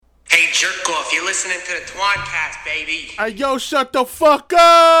jerk off, you're listening to the Twancast, baby. Hey, yo, shut the fuck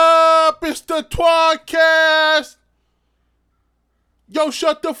up. It's the Twancast. Yo,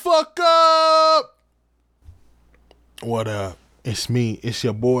 shut the fuck up. What up? It's me. It's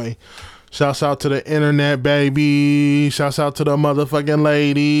your boy. Shouts out to the internet, baby. Shouts out to the motherfucking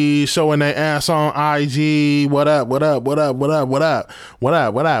ladies showing their ass on IG. What up? What up? What up? What up? What up? What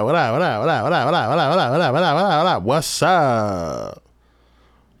up? What up? What up? What up? What up? What up? What up? What up? What up? What up? What up? What up? What's up?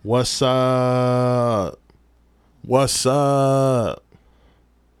 What's up? What's up?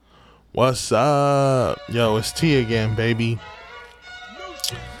 What's up? Yo, it's T again, baby.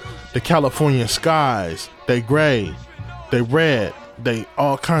 The California skies, they gray, they red, they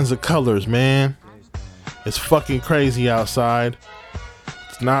all kinds of colors, man. It's fucking crazy outside.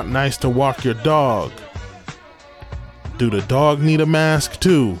 It's not nice to walk your dog. Do the dog need a mask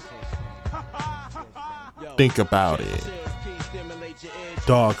too? Think about it.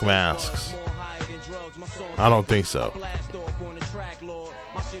 Dog masks. I don't think so.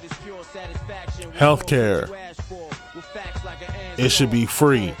 Healthcare. It should be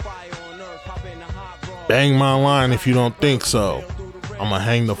free. Bang my line if you don't think so. I'ma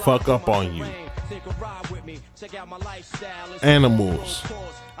hang the fuck up on you. Animals.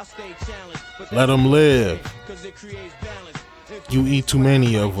 Let them live. You eat too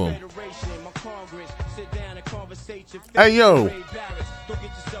many of them. Hey yo,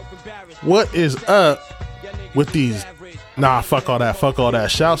 what is up with these? Nah, fuck all that. Fuck all that.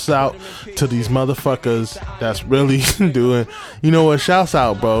 Shouts out to these motherfuckers that's really doing. You know what? Shouts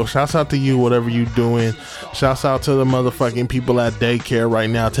out, bro. Shouts out to you, whatever you doing. Shouts out to the motherfucking people at daycare right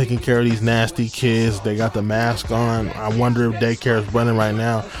now taking care of these nasty kids. They got the mask on. I wonder if daycare is running right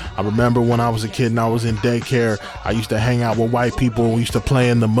now. I remember when I was a kid and I was in daycare, I used to hang out with white people. We used to play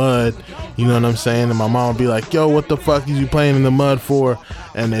in the mud. You know what I'm saying? And my mom would be like, yo, what the fuck is you playing in the mud for?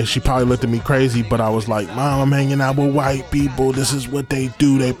 And then she probably looked at me crazy, but I was like, Mom, I'm hanging out with white people. This is what they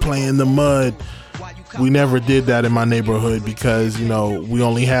do. They play in the mud. We never did that in my neighborhood because, you know, we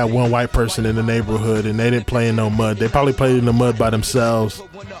only had one white person in the neighborhood and they didn't play in no mud. They probably played in the mud by themselves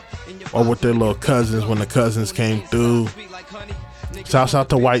or with their little cousins when the cousins came through. Shouts out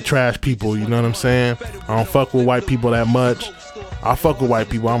to white trash people, you know what I'm saying? I don't fuck with white people that much. I fuck with white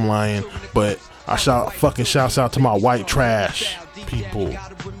people, I'm lying, but I shouts out to my white trash people.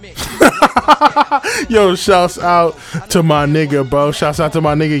 Yo, shouts out to my nigga, bro. Shouts out to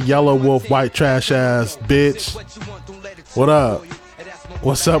my nigga Yellow Wolf, white trash ass bitch. What up?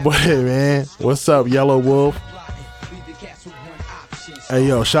 What's up with it, man? What's up, Yellow Wolf? Hey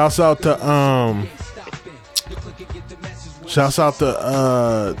yo, shouts out to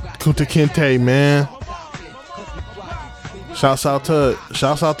Kunta Kinte, man. Shouts out to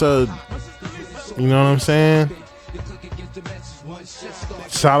you know what I'm saying?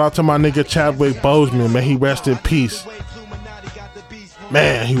 Shout out to my nigga Chadwick Boseman, man. He rest in peace.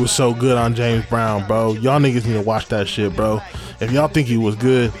 Man, he was so good on James Brown, bro. Y'all niggas need to watch that shit, bro. If y'all think he was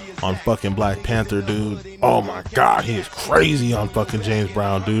good on fucking Black Panther, dude, oh my god, he is crazy on fucking James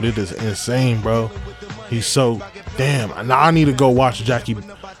Brown, dude. It is insane, bro. He's so damn. Now I need to go watch Jackie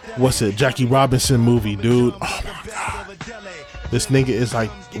Robinson movie, dude. Oh my god. This nigga is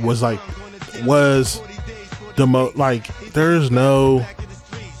was the most, like, there's no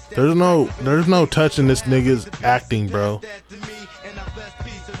touching this nigga's acting, bro.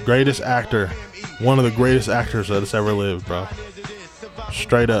 Greatest actor, one of the greatest actors that's ever lived, bro.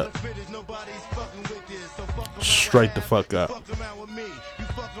 Straight up. Straight the fuck up.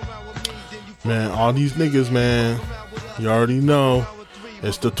 Man, all these niggas, man, you already know.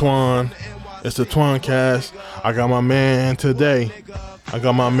 It's the Twan. It's the Twancast. I got my man today. You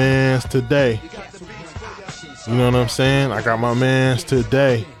know what I'm saying? I got my mans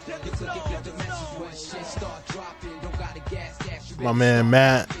today. My man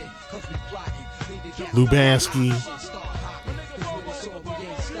Matt Lubansky.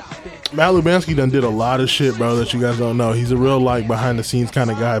 Matt Lubansky done did a lot of shit, bro, that you guys don't know. He's a real, like, behind the scenes kind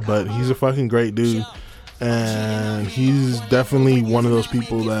of guy, but he's a fucking great dude. And he's definitely one of those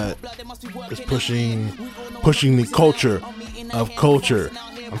people that is pushing the culture of culture.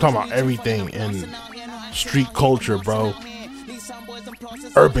 I'm talking about everything in street culture, bro.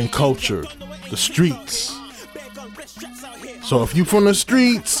 Urban culture, the streets. So if you from the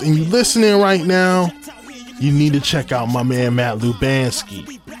streets and you listening right now, you need to check out my man Matt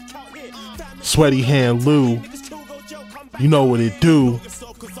Lubansky. Sweaty Hand Lou. You know what it do.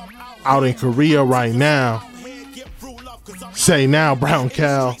 Out in Korea right now. Say now, Brown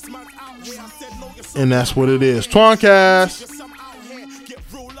Cow. And that's what it is. Twancast.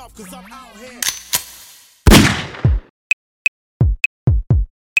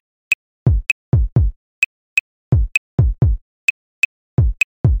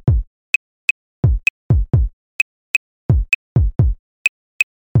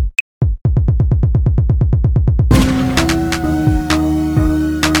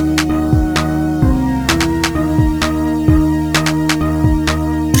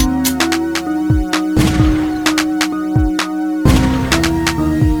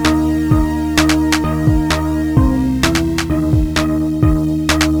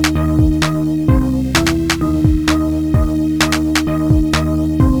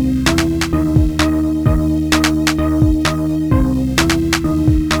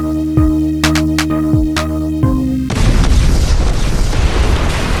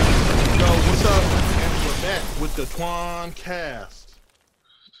 the Twan Cast.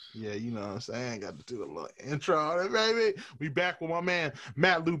 Yeah, you know what I'm saying? Got to do a little intro on it, baby. We back with my man,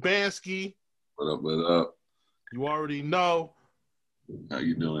 Matt Lubansky. What up, what up? You already know. How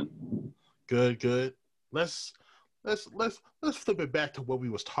you doing? Good. Let's flip it back to what we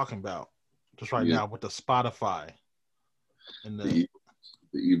was talking about just right now with the Spotify and the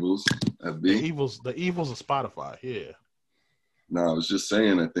evils FB. The evils of Spotify. Yeah. No, I was just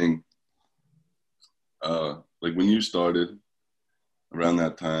saying, I think like when you started around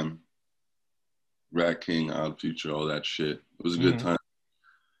that time, Rat King, Odd Future, all that shit, it was a good time.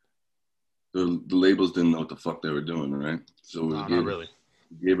 The labels didn't know what the fuck they were doing, right? So not really.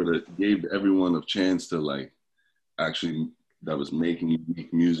 Gave everyone a chance to like actually that was making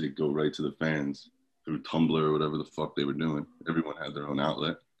unique music go right to the fans through Tumblr or whatever the fuck they were doing. Everyone had their own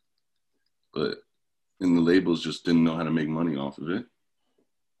outlet, and the labels just didn't know how to make money off of it.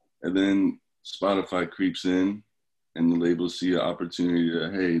 And then Spotify creeps in, and the labels see an opportunity to,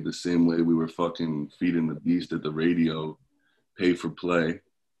 hey, the same way we were fucking feeding the beast at the radio, pay for play,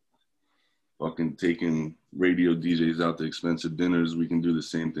 fucking taking radio DJs out to expensive dinners, we can do the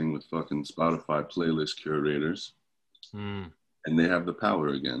same thing with fucking Spotify playlist curators. And they have the power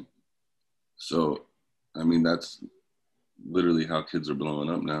again. So, I mean, that's literally how kids are blowing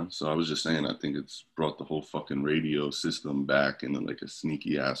up now. So I was just saying, I think it's brought the whole fucking radio system back in like a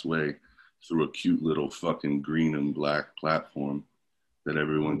sneaky ass way through a cute little fucking green and black platform that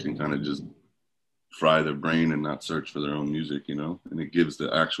everyone can kind of just fry their brain and not search for their own music, you know? And it gives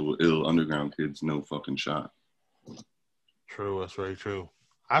the actual ill underground kids no fucking shot. True, that's very true.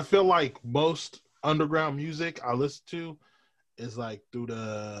 I feel like most underground music I listen to is like through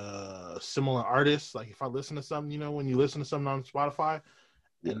the similar artists. Like if I listen to something, you know, when you listen to something on Spotify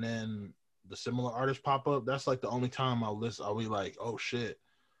and then the similar artists pop up, that's like the only time I'll be like, oh shit,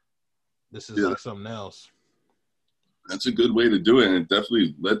 this is like something else. That's a good way to do it, and it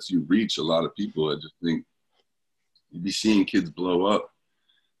definitely lets you reach a lot of people. I just think you'd be seeing kids blow up.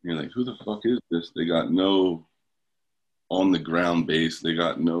 You're like, who the fuck is this? They got no on the ground base. They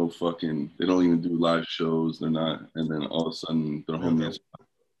got no fucking, they don't even do live shows. They're not, and then all of a sudden their homie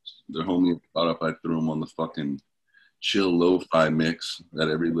Spotify threw them on the fucking chill lo-fi mix that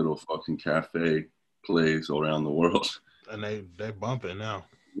every little fucking cafe plays all around the world. And they bumping now.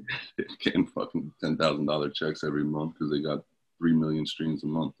 Getting fucking $10,000 checks every month because they got 3 million streams a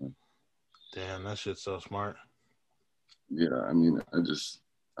month. Damn, that shit's so smart. Yeah, I mean,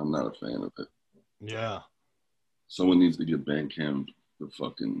 I'm not a fan of it. Yeah. Someone needs to give Bandcamp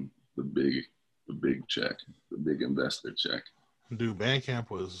the big check, the big investor check. Dude, Bandcamp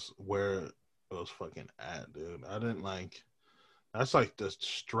was where it was fucking at, dude. I didn't like, that's like the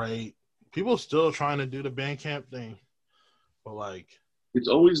straight, people still trying to do the Bandcamp thing, but like, it's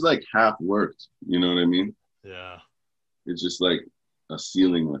always like half worked, you know what I mean? Yeah. It's just like a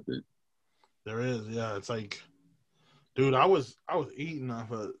ceiling with it. There is, yeah. It's like, dude, I was eating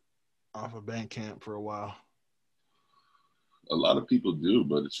off of Bandcamp for a while. A lot of people do,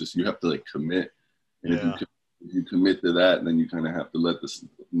 but it's just you have to like commit. And yeah. if you commit to that, then you kind of have to let this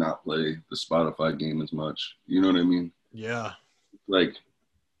not play the Spotify game as much. You know what I mean? Yeah. Like,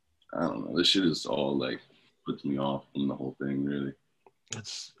 I don't know. This shit is all like puts me off from the whole thing, really.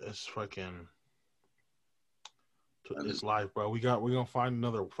 It's fucking, it's life, bro. We're gonna find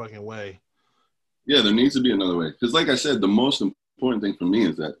another fucking way. Yeah, there needs to be another way. Because like I said, the most important thing for me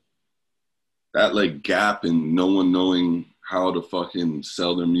is that like gap in no one knowing how to fucking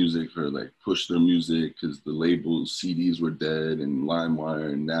sell their music or like push their music because the labels, CDs were dead and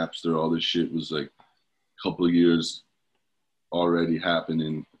LimeWire and Napster, all this shit was like a couple of years already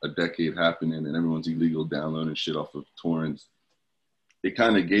happening, a decade happening, and everyone's illegal downloading shit off of torrents. It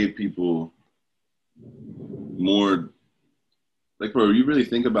kind of gave people more, like, bro, you really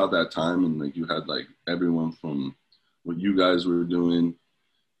think about that time and like you had like everyone from what you guys were doing,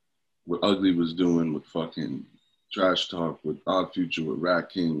 what Ugly was doing with fucking Trash Talk, with Odd Future, with Rat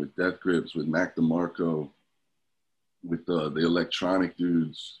King, with Death Grips, with Mac DeMarco, with the electronic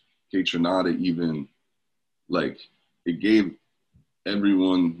dudes, K Tronada even, like it gave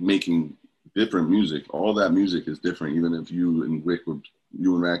everyone making different music. All that music is different, even if you and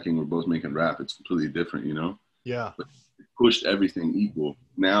Rat King were both making rap, it's completely different, you know? Yeah. But it pushed everything equal.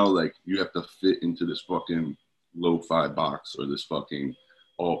 Now, like, you have to fit into this fucking lo-fi box or this fucking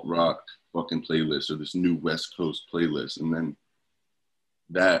alt-rock fucking playlist or this new West Coast playlist. And then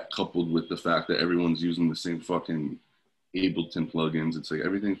that coupled with the fact that everyone's using the same fucking Ableton plugins, it's like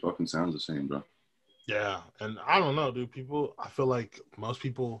everything fucking sounds the same, bro. Yeah. And I don't know, dude. I feel like most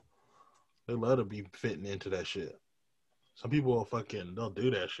people, they love to be fitting into that shit. Some people they'll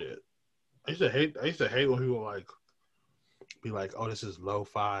do that shit. I used to hate when people like be like, "Oh, this is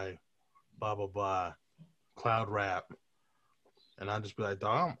lo-fi, blah blah blah, cloud rap," and I just be like,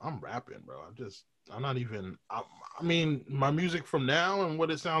 "Dog, I'm rapping, bro. I'm not even. I mean, my music from now and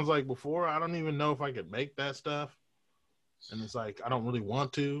what it sounds like before, I don't even know if I could make that stuff, and it's like I don't really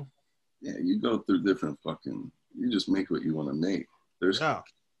want to." Yeah, you go through different fucking. You just make what you want to make. Yeah.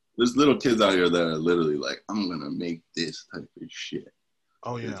 There's little kids out here that are literally like, I'm gonna make this type of shit.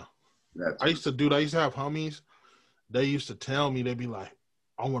 Oh yeah. That's I used to have homies. They used to tell me, they'd be like,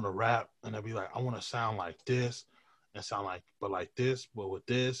 I want to rap, and I'd be like, I want to sound like this and sound like, but like this, but with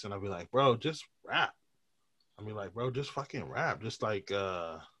this, and I'd be like, bro, just rap. I'd be like, bro, just fucking rap, just like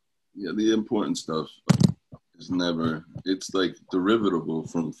yeah, the important stuff is never. It's like derivative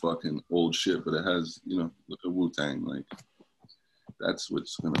from fucking old shit, but it has, look at Wu-Tang, like that's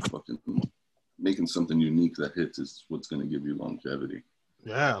what's gonna fucking making something unique that hits is what's gonna give you longevity.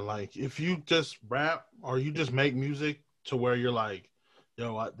 Yeah, like if you just rap or you just make music to where you're like,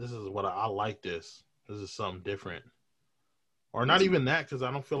 yo, this is what I like. This is something different, or not even that, because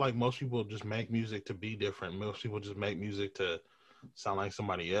I don't feel like most people just make music to be different. Most people just make music to sound like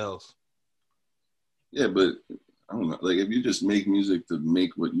somebody else. Yeah, but I don't know. Like if you just make music to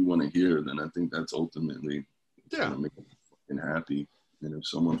make what you want to hear, then I think that's ultimately gonna make you fucking happy. And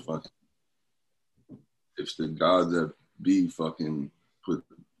if the gods that be fucking put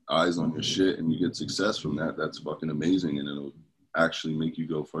eyes on your shit and you get success from that, that's fucking amazing, and it'll actually make you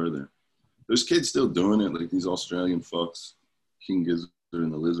go further. There's kids still doing it, like these Australian fucks, King Gizzard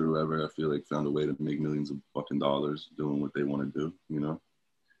and the Lizard, whoever. I feel like found a way to make millions of fucking dollars doing what they want to do.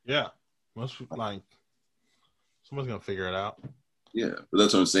 Yeah, like someone's gonna figure it out. Yeah, but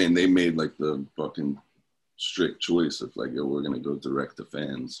that's what I'm saying. They made like the fucking strict choice of like, yo, we're gonna go direct to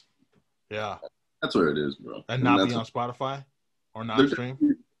fans. Yeah, that's where it is, bro. And not be on Spotify or not stream.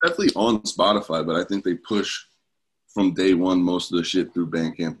 Definitely on Spotify, but I think they push from day one most of the shit through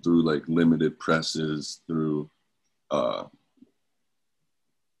Bandcamp, through like limited presses, through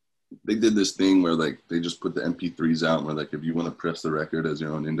they did this thing where like they just put the MP3s out, where like if you want to press the record as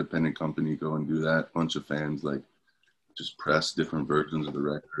your own independent company, go and do that. Bunch of fans like just press different versions of the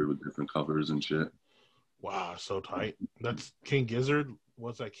record with different covers and shit. Wow, so tight. That's King Gizzard.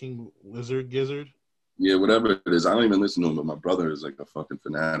 What's that, King Lizard Gizzard? Yeah, whatever it is. I don't even listen to him, but my brother is like a fucking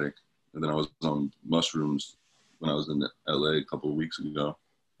fanatic. And then I was on mushrooms when I was in LA a couple of weeks ago.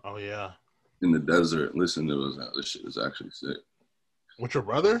 Oh yeah. In the desert, listen to us. This shit is actually sick. With your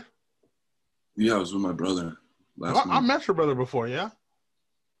brother? Yeah, I was with my brother. I met your brother before, yeah?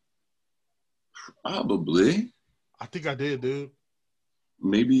 Probably. I think I did, dude.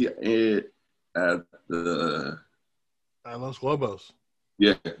 Maybe at Los Lobos.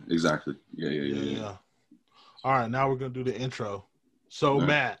 Yeah, exactly. Yeah. All right, now we're going to do the intro. So, right.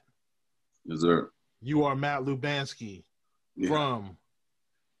 Matt. Yes, sir. You are Matt Lubansky from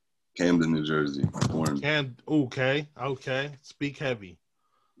Camden, New Jersey. Born. Okay. Speak heavy.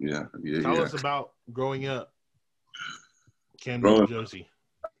 Yeah. Tell us about growing up Camden, New Jersey.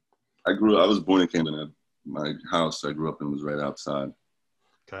 I was born in Camden. My house I grew up in was right outside.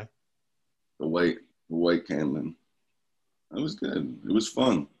 Okay. The white Camden. It was good. It was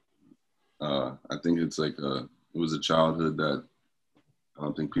fun. I think it's like it was a childhood that I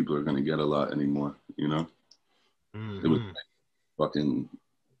don't think people are going to get a lot anymore, Mm-hmm. It was like fucking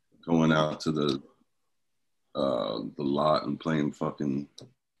going out to the lot and playing fucking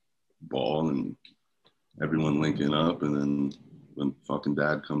ball and everyone linking up, and then when fucking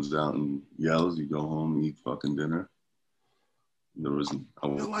dad comes out and yells, you go home and eat fucking dinner. I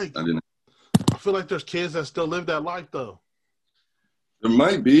feel like there's kids that still live that life though. There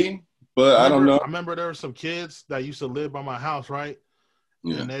might be, but I don't know. I remember there were some kids that used to live by my house, right?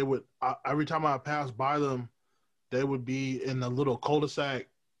 Yeah. And they would every time I passed by them, they would be in the little cul-de-sac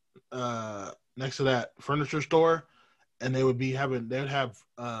next to that furniture store, and they would have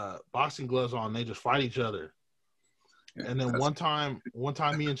boxing gloves on. And they just fight each other. Yeah, and then one time,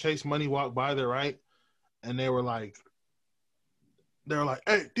 me and Chase Money walked by there, right? And they were like,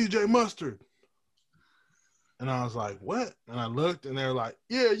 "Hey, DJ Mustard." And I was like, "What?" And I looked, and they were like,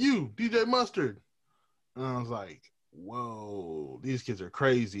 "Yeah, you, DJ Mustard." And I was like, "Whoa, these kids are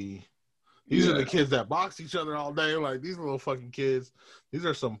crazy. These are the kids that box each other all day. Like, these little fucking kids. These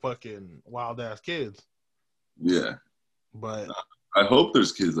are some fucking wild-ass kids." Yeah. But I hope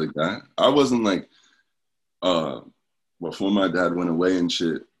there's kids like that. I wasn't like, before my dad went away and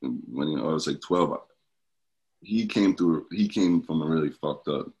shit, when I was like 12, he came from a really fucked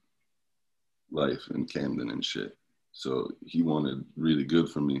up life in Camden and shit. So he wanted really good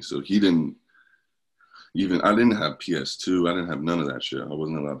for me. So he even I didn't have PS2. I didn't have none of that shit. I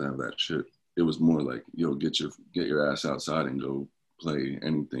wasn't allowed to have that shit. It was more like, yo, get your ass outside and go play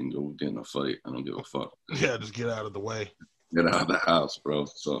anything. Go get in a fight. I don't give a fuck. Yeah, just get out of the way. Get out of the house, bro.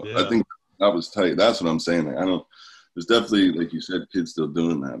 So Yeah. I think that was tight. That's what I'm saying. Like, I don't. There's definitely, like you said, kids still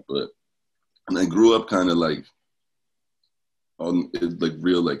doing that, but and I grew up kind of like on like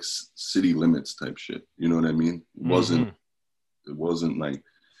real like city limits type shit. You know what I mean? It wasn't like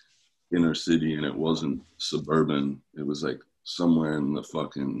inner city and it wasn't suburban. It was like somewhere in the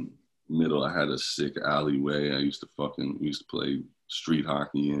fucking middle. I had a sick alleyway. We used to play street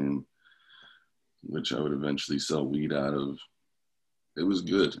hockey in, which I would eventually sell weed out of. It was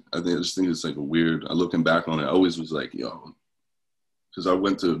good. I just think it's like a weird, looking back on it, I always was like, yo, because I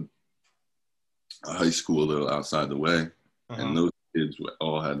went to a high school a little outside the way, and those kids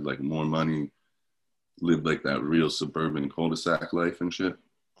all had like more money, lived like that real suburban cul-de-sac life and shit.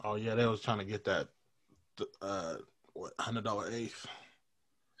 Oh yeah, they was trying to get that $100 eighth.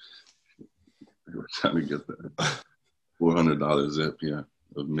 They were trying to get that $400 zip, yeah.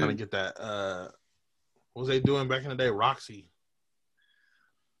 Trying to get that. What was they doing back in the day? Roxy.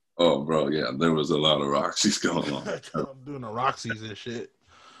 Oh, bro, yeah, there was a lot of Roxy's going on. I'm doing the Roxy's and shit.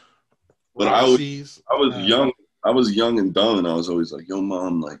 But Roxy's, I was young and dumb, and I was always like, yo,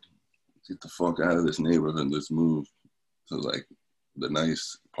 mom, like, get the fuck out of this neighborhood. Let's move to, like, the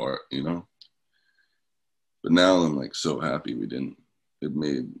nice part, you know? But now I'm, like, so happy we didn't. It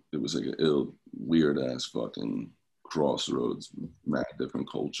was, like, an weird-ass fucking crossroads, mad different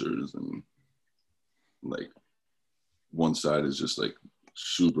cultures, and, like, one side is just, like,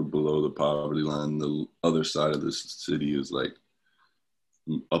 super below the poverty line. The other side of this city is, like,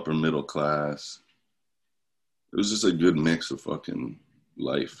 upper middle class. It was just a good mix of fucking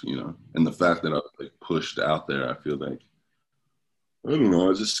life, you know? And the fact that I was like pushed out there, I feel like, I don't know, I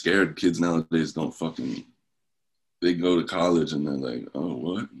was just scared kids nowadays don't fucking, they go to college and they're like, oh,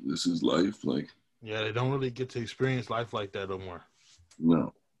 what? This is life? Like, yeah, they don't really get to experience life like that no more.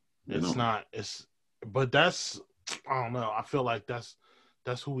 No. It's not, but that's, I don't know. I feel like that's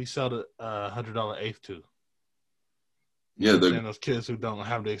who we sell the $100 eighth to. Yeah, they're those kids who don't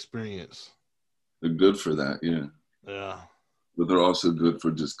have the experience. They're good for that, yeah. Yeah. But they're also good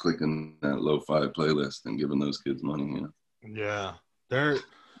for just clicking that lo-fi playlist and giving those kids money, you know? Yeah.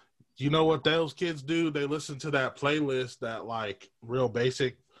 You know what those kids do? They listen to that playlist, that like real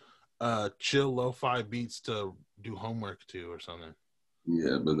basic chill lo-fi beats to do homework to or something.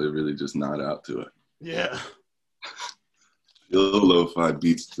 Yeah, but they're really just not out to it. Yeah. Chill lo-fi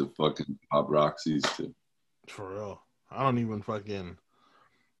beats to fucking pop Roxy's too. For real. I don't even fucking,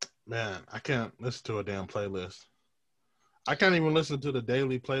 man, I can't listen to a damn playlist. I can't even listen to the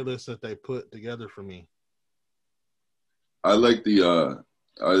daily playlist that they put together for me. I like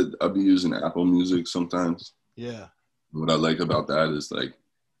I'll be using Apple Music sometimes. Yeah. What I like about that is like,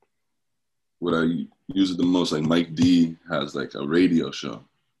 what I use it the most, like Mike D has like a radio show.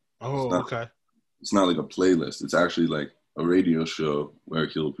 Oh, okay. It's not like a playlist. It's actually like a radio show where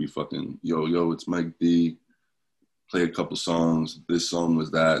he'll be fucking, yo, it's Mike D. Play a couple songs. This song was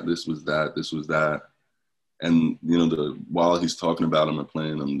that. This was that. This was that. And you know, while he's talking about them or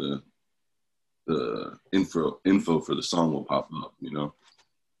playing them, the info for the song will pop up. You know,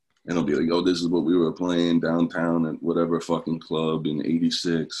 and it'll be like, oh, this is what we were playing downtown at whatever fucking club in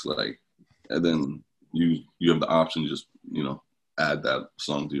 '86. Like, and then you have the option to just, you know, add that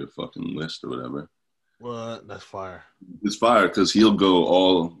song to your fucking list or whatever. Well, that's fire. It's fire because he'll go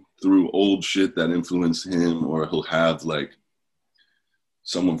all through old shit that influenced him, or he'll have like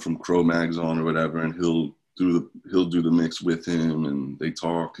someone from Cro-Mags on or whatever, and he'll do the mix with him, and they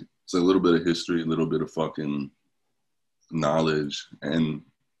talk. It's a little bit of history, a little bit of fucking knowledge, and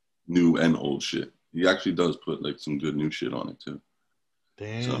new and old shit. He actually does put like some good new shit on it too.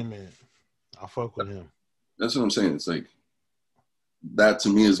 Damn it. I'll fuck with him. That's what I'm saying. It's like, that to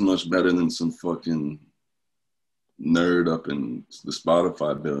me is much better than some fucking nerd up in the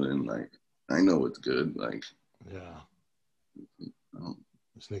Spotify building. Like, I know it's good. Like, yeah.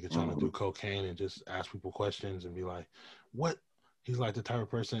 This nigga trying to do cocaine and just ask people questions and be like, what? He's like the type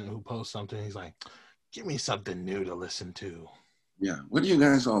of person who posts something. He's like, give me something new to listen to. Yeah. What are you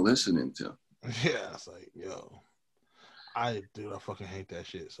guys all listening to? Yeah. It's like, yo, I fucking hate that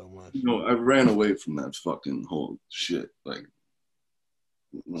shit so much. You know, I ran away from that fucking whole shit. Like,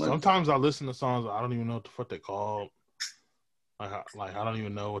 sometimes I listen to songs I don't even know what the fuck they called. Like I don't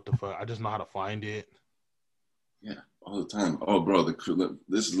even know what the fuck. I just know how to find it. Yeah, all the time. Oh, bro,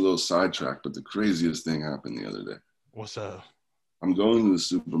 this is a little sidetrack, but the craziest thing happened the other day. What's up? I'm going to the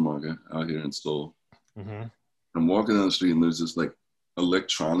supermarket out here in Seoul. Mm-hmm. I'm walking down the street and there's this like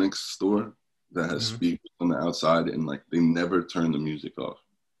electronics store that has speakers on the outside, and like they never turn the music off.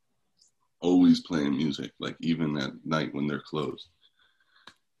 Always playing music, like even at night when they're closed.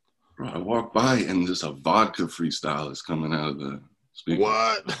 Bro, I walk by and just a vodka freestyle is coming out of the speaker.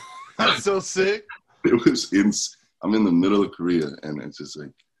 What? That's so sick. It was I'm in the middle of Korea, and it's just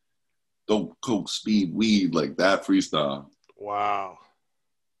like dope, coke, speed, weed, like that freestyle. Wow.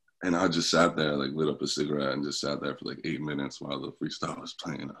 And I just sat there, like lit up a cigarette and just sat there for like 8 minutes while the freestyle was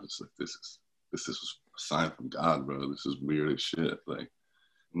playing. I was like, this is a sign from God, bro. This is weird as shit. Like,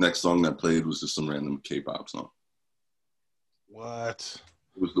 next song that played was just some random K-pop song. What?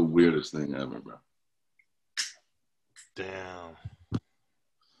 It was the weirdest thing ever, bro. Damn.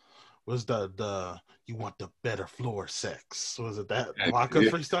 Was the you want the better floor sex? Was it that vodka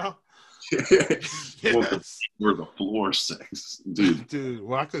freestyle? Yes. We're the floor sex, dude. Dude,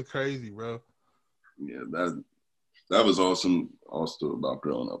 vodka crazy, bro. Yeah, that was awesome. Also about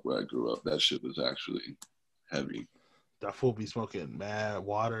growing up where I grew up. That shit was actually heavy. That fool be smoking mad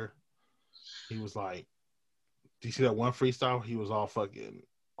water. He was like, do you see that one freestyle? He was all fucking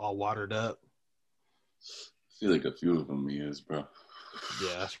all watered up. I feel like a few of them he is, bro.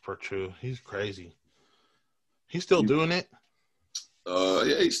 Yeah, that's per true. He's crazy. He's still doing it.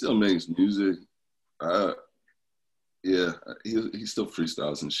 Yeah, he still makes music. Yeah, he still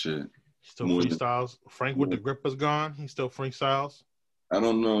freestyles and shit. He still freestyles. Frank with the grip is gone. He still freestyles. I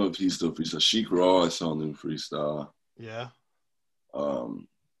don't know if he still freestyles. Chic Raw, I saw him freestyle. Yeah. I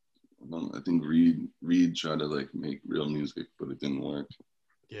think Reed tried to like make real music, but it didn't work.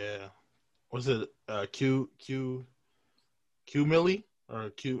 Yeah. Was it Q Millie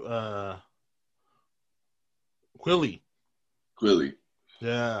or Quilly? Quilly.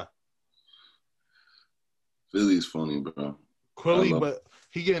 Yeah. Philly's funny, bro. Quilly, but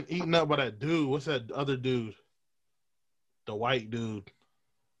he getting eaten up by that dude. What's that other dude? The white dude.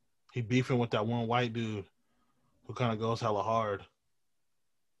 He beefing with that one white dude who kind of goes hella hard.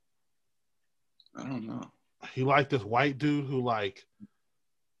 I don't know. He like this white dude who like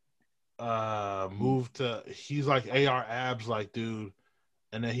moved to, he's like AR Abs like dude,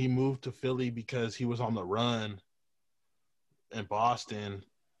 and then he moved to Philly because he was on the run in Boston,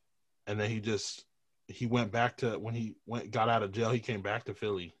 and then he went back to, when he got out of jail, he came back to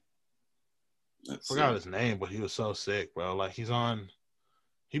Philly. Forgot his name, but he was so sick, bro. Like he was on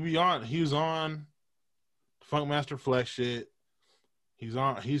Funkmaster Flex shit.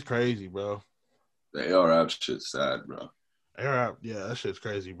 He's crazy, bro. The AR App shit's sad, bro. AR, yeah, that shit's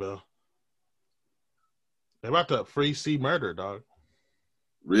crazy, bro. They're about to free C Murder, dog.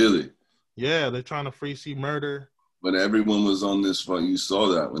 Really? Yeah, they're trying to free C Murder. But everyone was on this you saw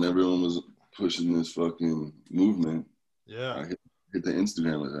that when everyone was pushing this fucking movement. Yeah. I hit the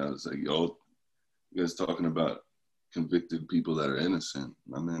Instagram with that. I was like, yo, you guys talking about convicted people that are innocent.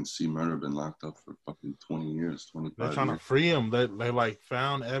 My man C Murder been locked up for fucking 20 years, 25 They're trying years. to free him. They like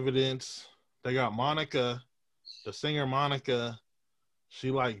found evidence. They got Monica, the singer Monica. She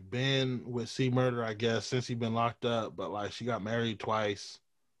like been with C Murder, I guess, since he been locked up. But like she got married twice.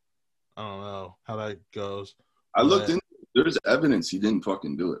 I don't know how that goes. I looked in. There's evidence he didn't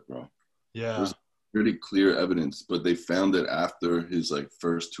fucking do it, bro. Yeah. There's pretty clear evidence, but they found it after his like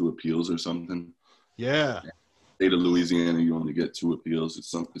first 2 appeals or something. Yeah. State of Louisiana, you only get 2 appeals. It's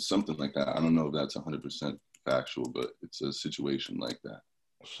something like that. I don't know if that's 100% factual, but it's a situation like that.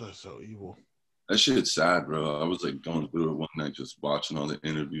 So evil. That shit's sad, bro. I was like going through it one night, just watching all the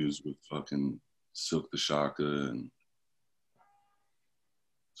interviews with fucking Silk the Shaka, and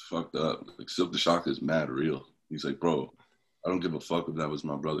it's fucked up. Like Silk the Shaka is mad real. He's like, bro, I don't give a fuck if that was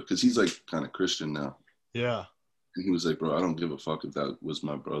my brother, because he's like kind of Christian now. Yeah. And he was like, bro, I don't give a fuck if that was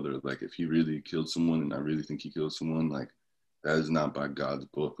my brother. Like, if he really killed someone, and I really think he killed someone, like, that is not by God's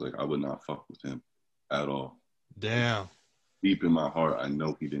book. Like, I would not fuck with him at all. Damn. Deep in my heart, I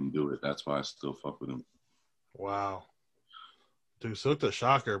know he didn't do it. That's why I still fuck with him. Wow. Dude, Silk the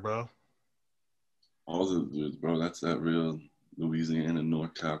Shocker, bro. All the dudes, bro, that's that real Louisiana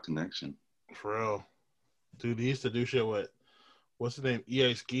NorCal connection. For real. Dude, he used to do shit with, what's his name?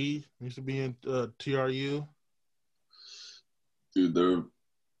 EA Ski. He used to be in TRU. Dude, their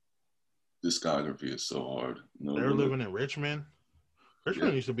discography is so hard. They're living in Richmond.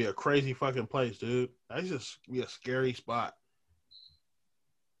 Richmond used to be a crazy fucking place, dude. That used to be a scary spot.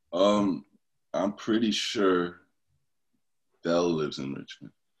 I'm pretty sure Dell lives in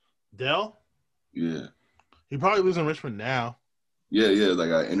Richmond. Dell? Yeah. He probably lives in Richmond now. Yeah.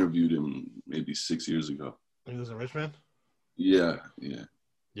 Like I interviewed him maybe 6 years ago. He lives in Richmond? Yeah.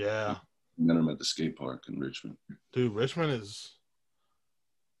 Yeah. Met him at the skate park in Richmond. Dude, Richmond is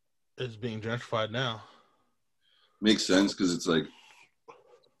being gentrified now. Makes sense, because it's like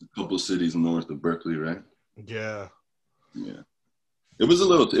A couple cities north of Berkeley, right? Yeah. Yeah. It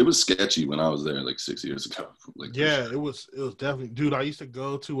was sketchy when I was there like 6 years ago. Like, yeah, it was definitely, dude. I used to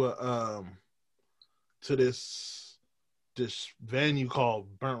go to to this venue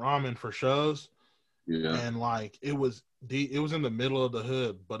called Burnt Ramen for shows, yeah. and like it was in the middle of the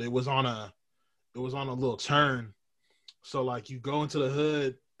hood, but it was on a little turn. So like you go into the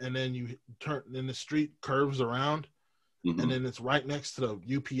hood and then you turn, and the street curves around, and then it's right next to the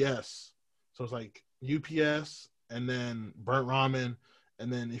UPS. So it's like UPS and then Burnt Ramen,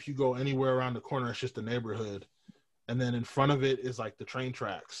 and then if you go anywhere around the corner, it's just the neighborhood, and then in front of it is like the train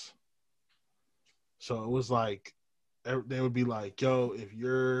tracks. So it was like they would be like, "Yo, if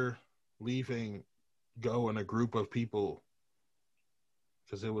you're leaving, go in a group of people,"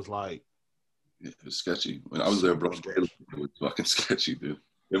 because it was like it was sketchy. When I was there, bro, sketchy. it was fucking sketchy, dude.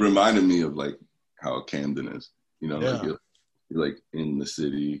 It reminded me of like how Camden is. You know, like you're like in the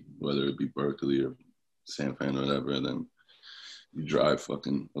city, whether it be Berkeley or San Fran or whatever, and then you drive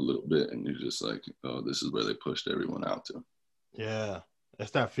fucking a little bit and you're just like, oh, this is where they pushed everyone out to. Yeah.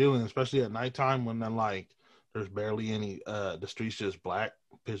 It's that feeling, especially at nighttime when then like there's barely any the streets just black,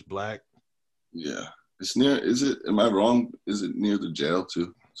 pitch black. Yeah. It's near, am I wrong? Is it near the jail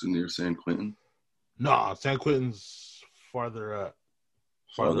too? Is it near San Quentin? No, San Quentin's farther up.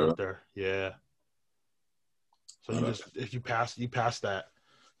 Farther up there. Yeah. So you just, if you pass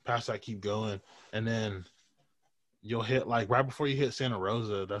that, keep going. And then you'll hit like right before you hit Santa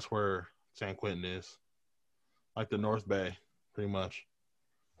Rosa, that's where San Quentin is. Like the North Bay, pretty much.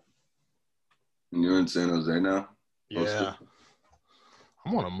 And you're in San Jose now? Yeah.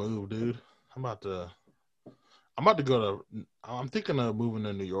 I'm on a move, dude. I'm about to go to, I'm thinking of moving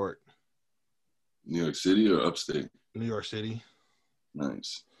to New York. New York City or upstate? New York City.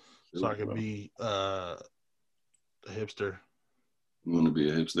 Nice. So I could be a hipster. You want to be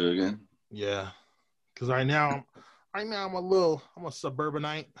a hipster again? Yeah. Because right now I'm a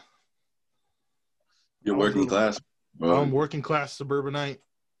suburbanite. You're working class, bro. I'm working class suburbanite.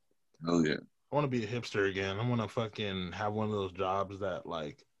 Hell yeah. I want to be a hipster again. I want to fucking have one of those jobs that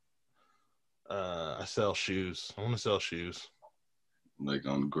like I sell shoes. I want to sell shoes. Like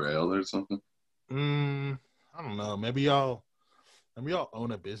on Grail or something? I don't know. Maybe y'all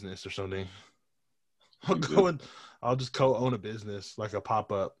own a business or something. I'll just co-own a business, like a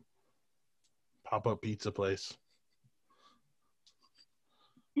pop-up pizza place.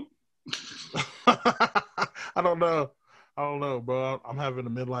 I don't know, bro. I'm having a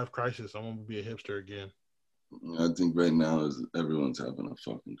midlife crisis. I want to be a hipster again. I think right now is everyone's having a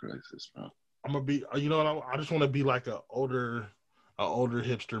fucking crisis, bro. I'm gonna be, you know what? I just want to be like a older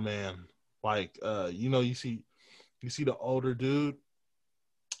hipster man. Like, you see the older dude.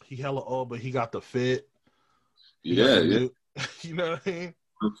 He hella old, but he got the fit. Yeah. You know what I mean?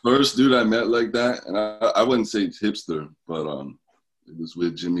 The first dude I met like that, and I wouldn't say hipster, but it was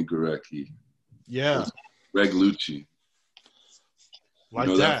with Jimmy Gurecki. Yeah. Greg Lucci. Like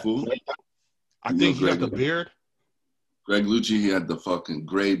you know that fool? I think he got the beard. Greg Lucci, he had the fucking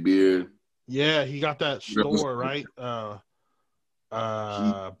gray beard. Yeah, he got that store, right?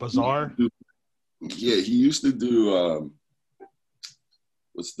 Bazaar. Yeah, he used to do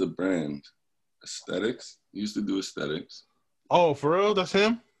what's the brand? Aesthetics. He used to do Aesthetics. Oh, for real? That's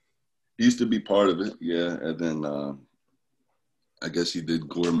him? He used to be part of it, yeah. And then I guess he did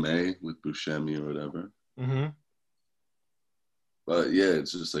Gourmet with Buscemi or whatever. Mm-hmm. But yeah,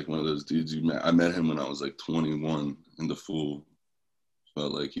 it's just like one of those dudes you met. I met him when I was like 21, and the fool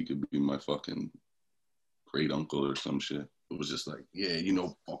felt like he could be my fucking great uncle or some shit. It was just like, yeah,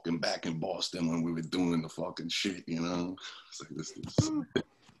 fucking back in Boston when we were doing the fucking shit, It's like this dude.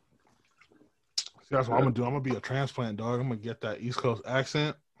 That's what I'm gonna do. I'm gonna be a transplant dog. I'm gonna get that East Coast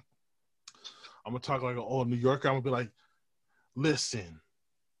accent. I'm gonna talk like an old New Yorker. I'm gonna be like, listen.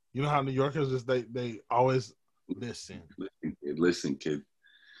 You know how New Yorkers is they always listen. Listen, kid.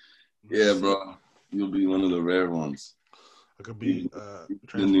 Yeah, bro. You'll be one of the rare ones. I could be the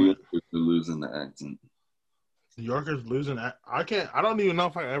New Yorkers are losing the accent. New Yorkers losing. I don't even know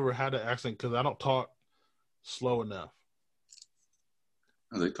if I ever had an accent because I don't talk slow enough.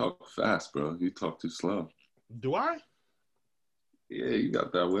 They talk fast, bro. You talk too slow. Do I? Yeah, you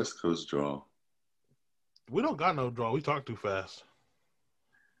got that West Coast drawl. We don't got no drawl. We talk too fast.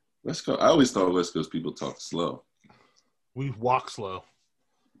 West Coast. I always thought West Coast people talk slow. We walk slow.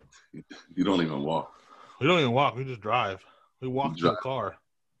 You don't even walk. We don't even walk. We just drive. We walk to the car.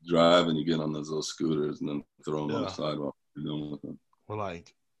 Drive and you get on those little scooters and then throw them on the sidewalk. What are you doing with them? We're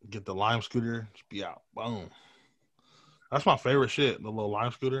like, get the Lime scooter, just be out. Boom. That's my favorite shit, the little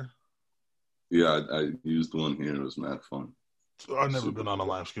Lime scooter. Yeah, I used one here. It was mad fun. I've never Super been on a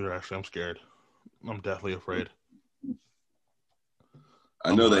lime scooter. Actually, I'm scared. I'm definitely afraid.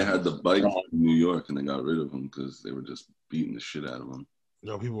 I know they had the bike in New York and they got rid of them because they were just beating the shit out of them.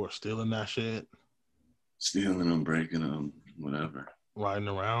 People were stealing that shit, Stealing them, breaking them, whatever. riding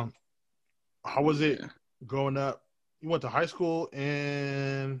around. How was it growing up? You went to high school,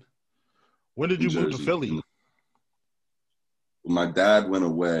 and when did you move to Philly? My dad went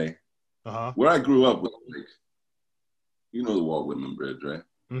away. Where I grew up was like, you know the Walt Whitman Bridge, right?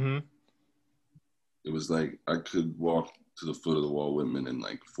 Mm-hmm. It was like I could walk to the foot of the Walt Whitman in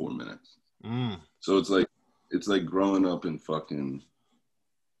like 4 minutes. Mm. So it's like growing up in fucking.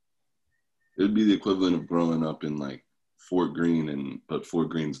 It would be the equivalent of growing up in like Fort Greene, but Fort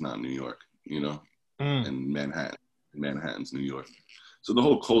Greene's not New York, you know, and Manhattan's New York. So the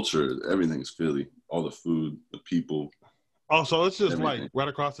whole culture, everything's Philly. All the food, the people. Oh, so it's just everything. like right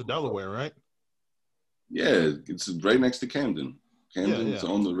across the Delaware, right? Yeah, it's right next to Camden. Camden's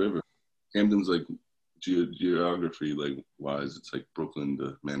on the river. Camden's like geography, like wise, it's like Brooklyn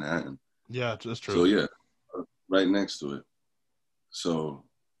to Manhattan. Yeah, that's true. So yeah, right next to it. So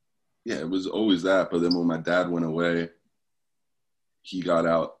yeah, it was always that. But then when my dad went away, he got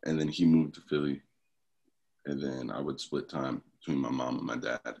out and then he moved to Philly. And then I would split time between my mom and my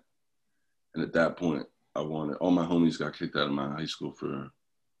dad. And at that point, all my homies got kicked out of my high school for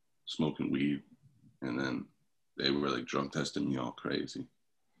smoking weed. And then they were like drug testing me all crazy.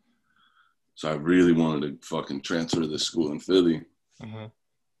 So I really wanted to fucking transfer to this school in Philly,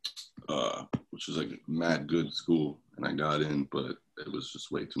 which was like a mad good school. And I got in, but it was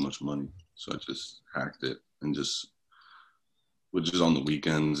just way too much money. So I just hacked it and would just on the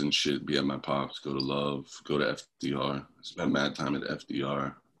weekends and shit be at my pops, go to Love, go to FDR. Spent mad time at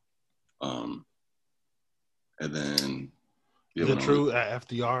FDR. And then... Is it true at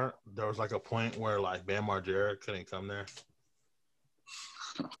FDR, there was like a point where like Bam Margera couldn't come there?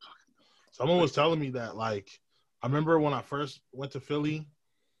 Someone was telling me that, like, I remember when I first went to Philly,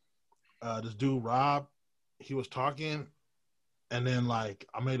 this dude, Rob, he was talking, and then like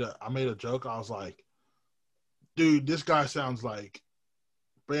I made a joke. I was like, dude, this guy sounds like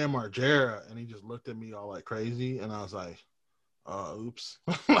Bam Margera, and he just looked at me all like crazy, and I was like, oops.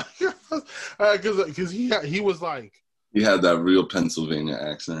 Because he was like, he had that real Pennsylvania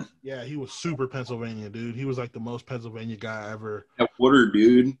accent. Yeah, he was super Pennsylvania, dude. He was like the most Pennsylvania guy ever. That water,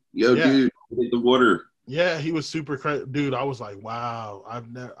 dude. Yo, dude, take the water. Yeah, he was super crazy, dude. I was like, wow. I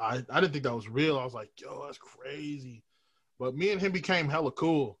didn't think that was real. I was like, yo, that's crazy. But me and him became hella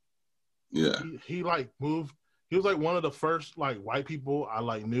cool. Yeah. He like moved. He was like one of the first like white people I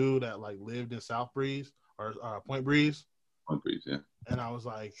like knew that like lived in South Breeze or Point Breeze. Point Breeze, yeah. And I was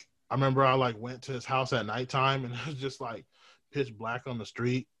like, I remember I like went to his house at nighttime and it was just like pitch black on the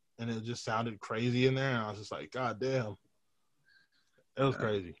street and it just sounded crazy in there. And I was just like, God damn. It was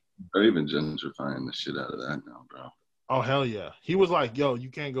crazy. They're even gentrifying the shit out of that now, bro. Oh, hell yeah. He was like, yo, you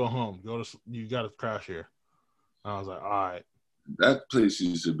can't go home. You got to crash here. And I was like, all right. That place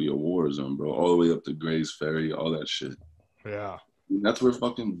used to be a war zone, bro. All the way up to Gray's Ferry, all that shit. Yeah. That's where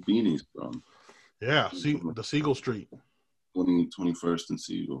fucking Beanie's from. Yeah. See, the Siegel Street. 21st and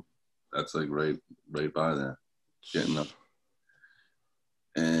Siegel. That's like right by there. Getting up.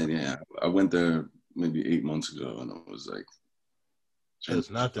 And yeah, I went there maybe 8 months ago and it was like, it's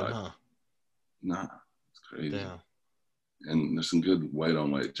nothing, huh? Nah, it's crazy. Damn. And there's some good white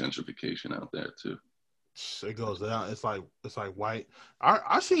on white gentrification out there too. It goes down. It's like white.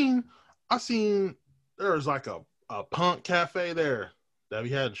 I seen there was like a punk cafe there that we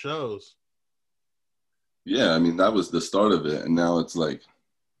had shows. Yeah, I mean that was the start of it, and now it's like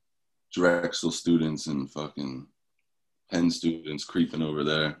Drexel students and fucking Penn students creeping over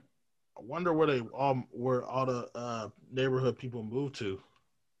there. I wonder where all the neighborhood people moved to.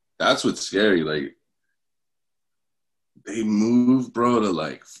 That's what's scary. Like they move, bro, to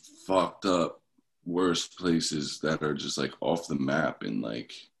like fucked up, worse places that are just like off the map. And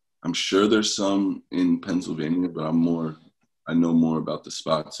like I'm sure there's some in Pennsylvania, but I know more about the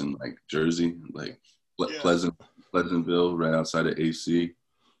spots in like Jersey, like Pleasantville, right outside of AC.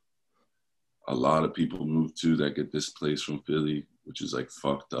 A lot of people move to that get displaced from Philly, which is like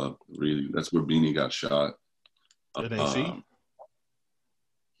fucked up. Really, that's where Beanie got shot. In AC?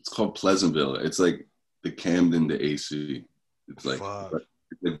 It's called Pleasantville. It's like the Camden to AC. It's like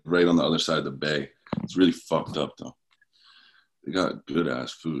right on the other side of the bay. It's really fucked up though. They got good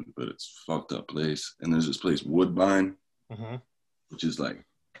ass food, but it's a fucked up place. And there's this place, Woodbine, which is like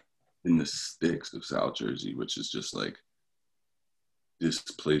in the sticks of South Jersey, which is just like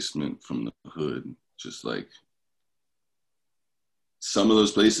displacement from the hood. Just like some of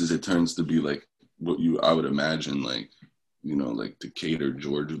those places, it turns to be like what I would imagine like you know, like Decatur,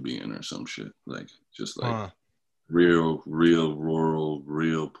 Georgia being or some shit. Like just like Huh. real rural,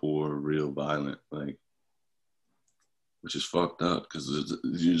 real poor, real violent, like, which is fucked up because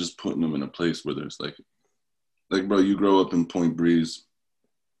you're just putting them in a place where there's like, bro, you grow up in Point Breeze,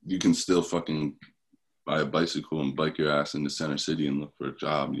 you can still fucking buy a bicycle and bike your ass into Center City and look for a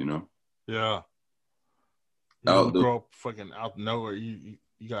job, you know? Yeah. You Out don't the, grow up fucking out nowhere. You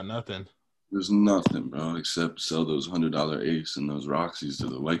got nothing. there's nothing, bro, except sell those $100 Ace and those Roxys to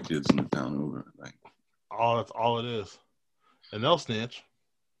the white kids in the town over. Like, That's all it is. And they'll snitch.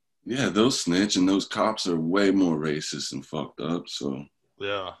 yeah, those snitch and those cops are way more racist and fucked up. So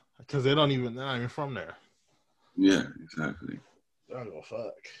Yeah. Because they're not even from there. yeah, exactly. I don't give a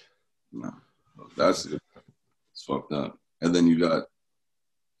fuck. No, that's it. It's fucked up. And then you got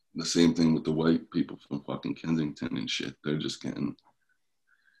the same thing with the white people from fucking Kensington and shit. They're just getting,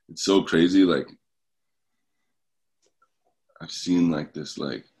 it's so crazy. Like, I've seen like this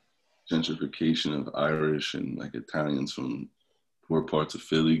like gentrification of Irish and like Italians from poor parts of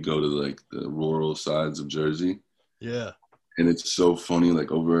Philly go to like the rural sides of Jersey. Yeah. And it's so funny,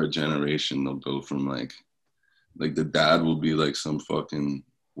 like over a generation, they'll go from like the dad will be like some fucking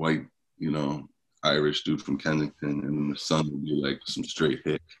white, you know, Irish dude from Kensington, and then the son will be like some straight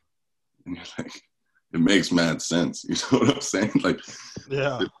hick. And you're like, it makes mad sense. You know what I'm saying? Like,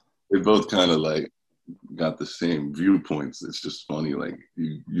 Yeah. they both kind of like got the same viewpoints. It's just funny. Like,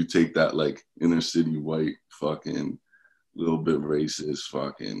 you take that like inner city white fucking little bit racist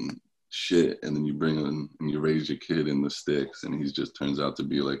fucking shit, and then you bring in and you raise your kid in the sticks, and he just turns out to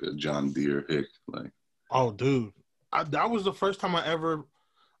be like a John Deere hick. Like, Oh, dude. That was the first time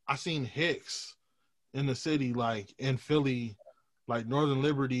I seen Hicks in the city, like in Philly, like Northern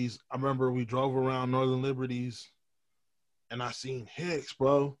Liberties. I remember we drove around Northern Liberties and I seen Hicks,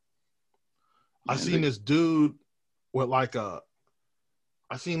 bro. I seen this dude with I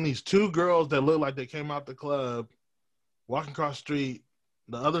seen these two girls that look like they came out the club walking across the street.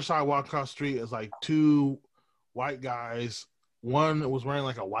 The other side walking across the street is like two white guys. One was wearing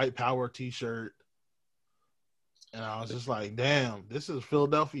like a white power t-shirt. And I was just like, damn, this is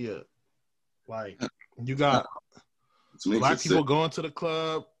Philadelphia. Like, you got black people going to the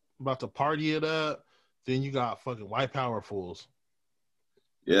club, about to party it up. Then you got fucking white power fools.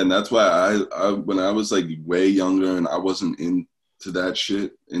 Yeah, and that's why I when I was like way younger and I wasn't into that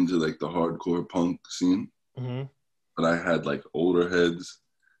shit, into like the hardcore punk scene, Mm-hmm. but I had like older heads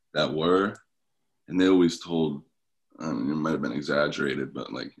that were, and they always told, I mean, it might have been exaggerated,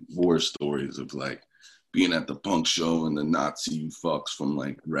 but like war stories of like being at the punk show and the Nazi fucks from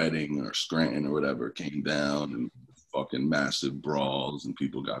like Reading or Scranton or whatever came down and fucking massive brawls and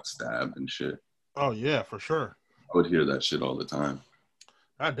people got stabbed and shit. Oh, yeah, for sure. I would hear that shit all the time.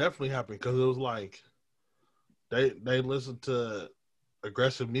 That definitely happened because it was like they listened to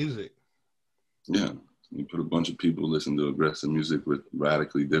aggressive music. Yeah. You put a bunch of people listen to aggressive music with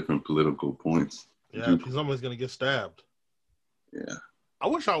radically different political points. Yeah, somebody's going to get stabbed. Yeah. I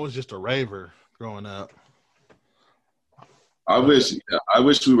wish I was just a raver growing up. I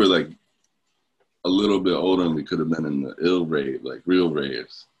wish we were like a little bit older and we could have been in the ill rave, like real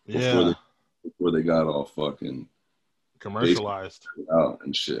raves. Yeah. Before they got all fucking commercialized out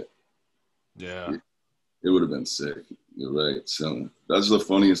and shit. Yeah. It would have been sick. You're right. So that's the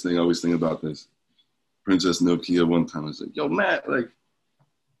funniest thing I always think about this. Princess Nokia one time was like, yo, Matt, like,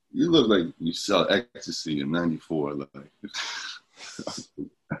 you look like you sell ecstasy in 94. Like,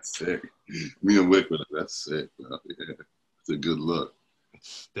 that's sick. Me and Wick were like, that's sick, bro. Yeah, it's a good look.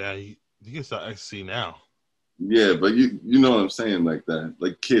 Yeah, you can sell ecstasy now. Yeah, but you know what I'm saying, like that.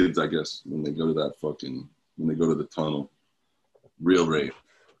 Like kids, I guess, when they go to the tunnel. Real rave.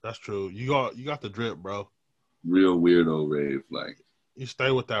 That's true. You got the drip, bro. Real weirdo rave, like. You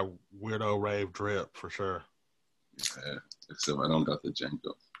stay with that weirdo rave drip for sure. Yeah, except I don't got the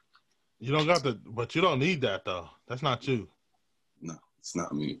Jenko. You don't got but you don't need that though. That's not you. No, it's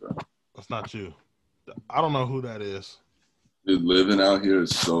not me, bro. That's not you. I don't know who that is. Dude, living out here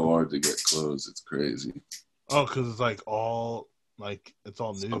is so hard to get clothes. It's crazy. Oh, because it's like all it's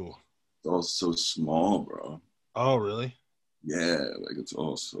all new. It's all so small, bro. Oh, really? Yeah, like it's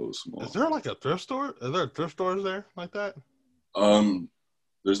all so small. Is there like a thrift store? Are there thrift stores there like that?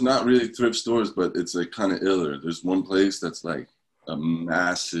 There's not really thrift stores, but it's like kind of iller. There's one place that's like a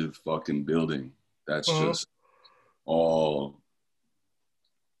massive fucking building that's just all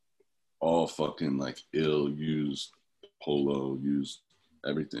fucking like ill, used polo, used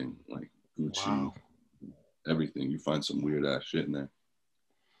everything, like Gucci, wow. Everything. You find some weird ass shit in there.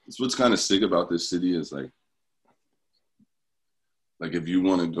 It's what's kind of sick about this city is like if you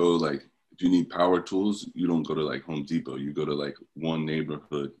want to go like if you need power tools, you don't go to like Home Depot. You go to like one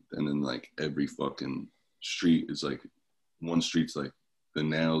neighborhood, and then like every fucking street is like, one street's like the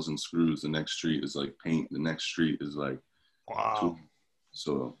nails and screws. The next street is like paint. The next street is like Wow.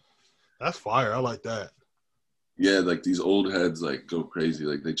 So That's fire. I like that. yeah, like these old heads like go crazy.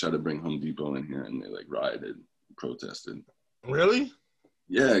 Like they try to bring Home Depot in here and they like rioted, protested. Really?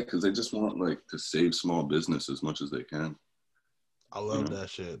 Yeah, because they just want like to save small business as much as they can. I love that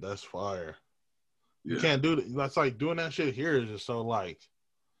shit. That's fire. Yeah. You can't do that. That's like doing that shit here is just so like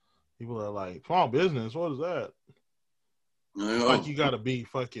people are like, small business, what is that? Like you gotta be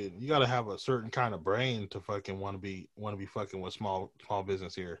fucking, you gotta have a certain kind of brain to fucking want to be fucking with small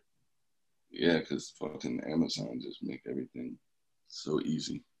business here. Yeah, because fucking Amazon just make everything so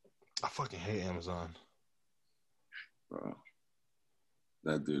easy. I fucking hate Amazon. Bro,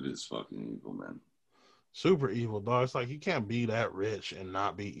 that dude is fucking evil, man. Super evil, dog. It's like you can't be that rich and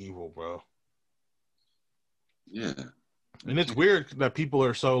not be evil, bro. Yeah. And it's weird that people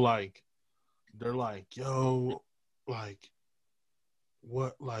are so like, they're like, yo, like,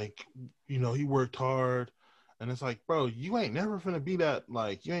 what, like, you know, he worked hard. And it's like, bro, you ain't never finna be that,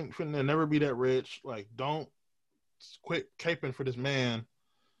 like, you ain't finna never be that rich. Like, don't quit caping for this man.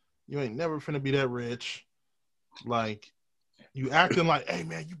 You ain't never finna be that rich. Like, you acting like, hey,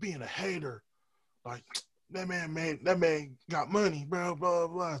 man, you being a hater. Like, that man got money, bro, blah,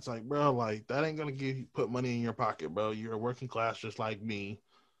 blah. It's like, bro, like, that ain't gonna put money in your pocket, bro. You're a working class just like me.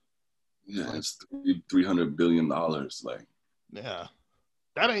 Yeah, like, it's $300 billion. Like, yeah,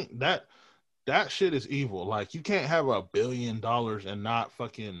 that shit is evil. Like, you can't have $1 billion and not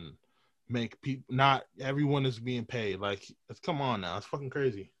fucking make people, not everyone is being paid. Like, come on now, it's fucking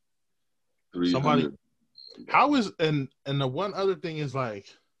crazy. Somebody, how is, and the one other thing is like,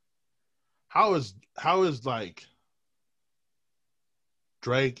 how is like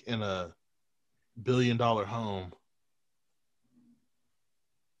Drake in $1 billion home?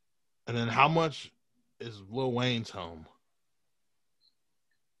 And then how much is Lil Wayne's home?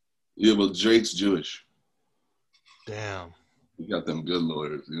 Yeah, but Drake's Jewish. Damn. He got them good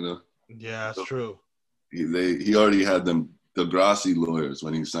lawyers, you know? Yeah, that's true. He already had them Degrassi lawyers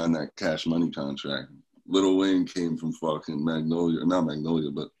when he signed that Cash Money contract. Lil Wayne came from fucking Magnolia, not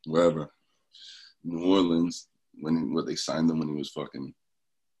Magnolia, but wherever. New Orleans, when they signed him when he was fucking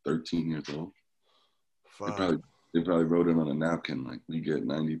 13 years old. They probably wrote it on a napkin, like, we get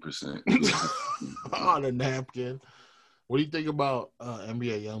 90%. On a napkin. What do you think about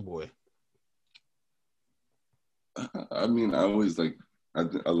NBA Youngboy? I mean, I always like, I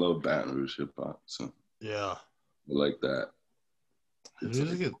love Baton Rouge hip hop, so yeah, I like that.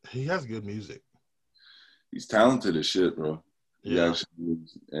 He has good music. He's talented as shit, bro. Yeah. He actually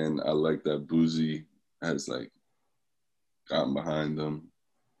is, and I like that Boozy has like gotten behind them.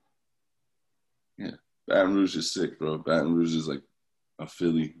 Yeah, Baton Rouge is sick, bro. Baton Rouge is like a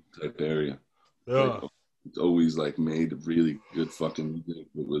Philly type area. Yeah. Like, it's always like made really good fucking music,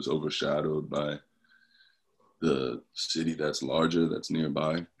 but was overshadowed by the city that's larger, that's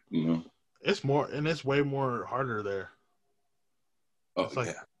nearby, you know? It's more, and it's way more harder there. Oh, it's like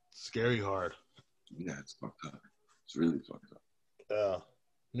yeah. Scary hard. Yeah, it's fucked up. It's really fucked up. Yeah.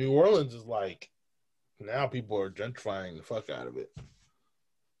 New Orleans is like, now people are gentrifying the fuck out of it.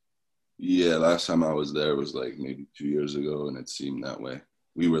 Yeah, last time I was there was like maybe 2 years ago, and it seemed that way.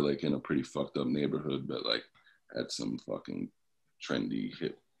 We were like in a pretty fucked up neighborhood, but like had some fucking trendy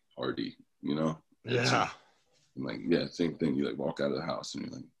hip party, you know? Yeah. And like, yeah, same thing. You like walk out of the house and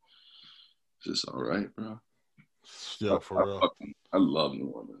you're like, is this all right, bro? Yeah, for real. I love New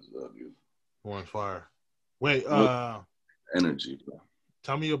Orleans, though, dude. New Orleans fire. Wait, energy, bro.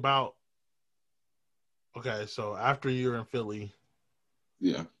 Tell me about, okay, so after you're in Philly.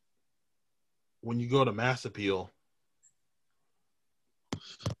 Yeah. When you go to Mass Appeal,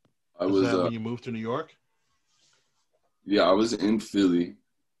 was that when you moved to New York? Yeah, I was in Philly,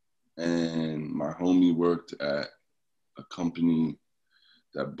 and my homie worked at a company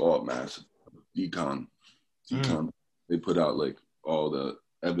that bought Mass Decon. They put out like all the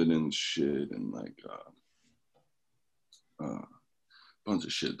evidence shit and like bunch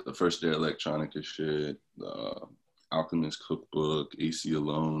of shit. The First Day Electronica shit, the Alchemist Cookbook, AC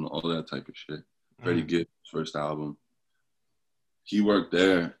Alone, all that type of shit. Freddie Gibbs' first album. He worked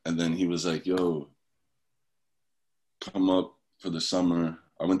there, and then he was like, yo, come up for the summer.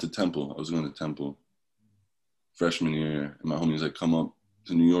 I went to Temple. I was going to Temple freshman year, and my homie was like, come up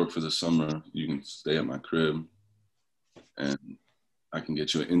to New York for the summer. You can stay at my crib, and I can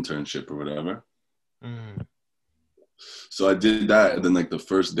get you an internship or whatever. So I did that, and then like the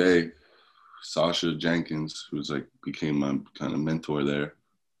first day, Sasha Jenkins, who's like became my kind of mentor there,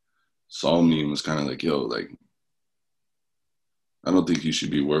 saw me and was kind of like, yo, like, I don't think you should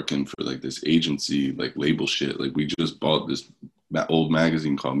be working for like this agency, like label shit. Like we just bought this old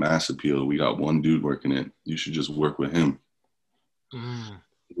magazine called Mass Appeal. We got one dude working it. You should just work with him.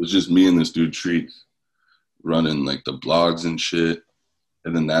 It was just me and this dude Treats running like the blogs and shit.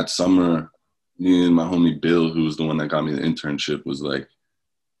 And then that summer, me and my homie Bill, who was the one that got me the internship, was like,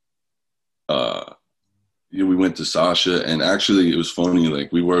 we went to Sasha, and actually it was funny.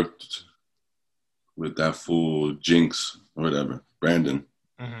 Like we worked with that fool Jinx or whatever, Brandon,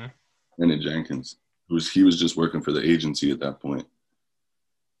 Brandon Jenkins. He was just working for the agency at that point.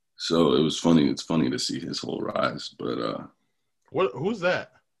 So it was funny. It's funny to see his whole rise. But who's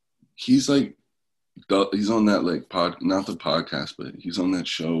that? He's like, he's on that like not the podcast, but he's on that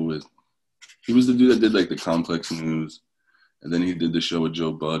show with. He was the dude that did like the Complex News, and then he did the show with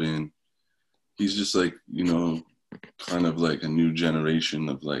Joe Budden. He's just like, you know, kind of like a new generation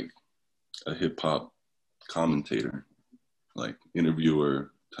of like a hip hop commentator, like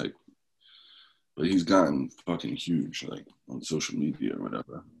interviewer type. But he's gotten fucking huge, like on social media or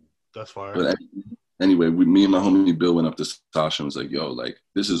whatever. That's fire. But anyway, me and my homie Bill went up to Sasha and was like, yo, like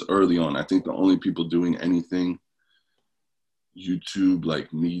this is early on. I think the only people doing anything YouTube,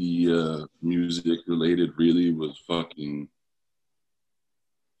 like media, music related really was fucking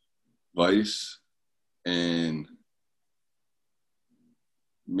Vice and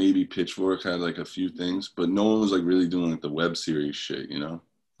maybe Pitchfork had like a few things, but no one was like really doing like the web series shit, you know?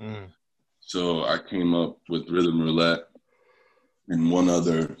 So I came up with Rhythm Roulette and one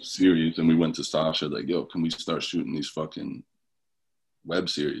other series, and we went to Sasha like, yo, can we start shooting these fucking web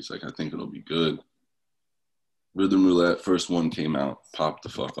series? Like, I think it'll be good. Rhythm Roulette, first one came out, popped the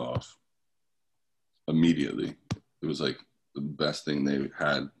fuck off immediately. It was like the best thing they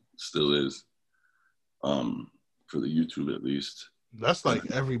had, still is, for the YouTube at least. That's like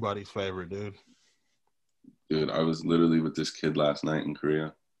everybody's favorite, dude. Dude, I was literally with this kid last night in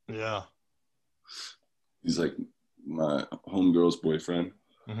Korea. Yeah. He's like my homegirl's boyfriend.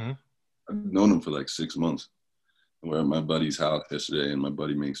 I've known him for like 6 months. We're at my buddy's house yesterday, and my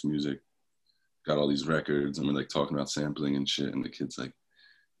buddy makes music. Got all these records, and we're like talking about sampling and shit. And the kid's like,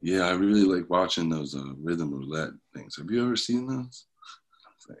 yeah, I really like watching those Rhythm Roulette things. Have you ever seen those? I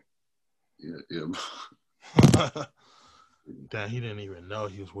was like, yeah. Damn, he didn't even know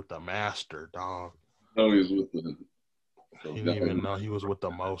he was with the master, dog. No, he was with the he didn't even know he was with the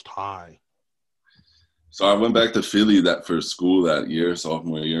Most High. So I went back to Philly for school that year,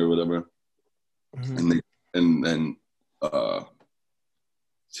 sophomore year or whatever. And then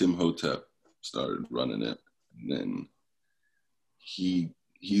Tim Hotep started running it. And then he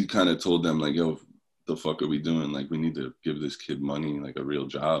kind of told them like, yo, the fuck are we doing? Like, we need to give this kid money, like a real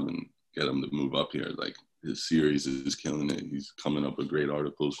job, and get him to move up here. Like, his series is killing it. He's coming up with great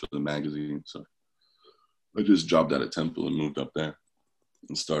articles for the magazine. So I just dropped out of Temple and moved up there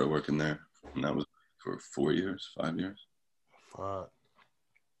and started working there. And that was for 5 years. Fuck.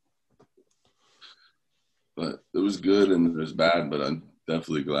 But it was good and it was bad, but I'm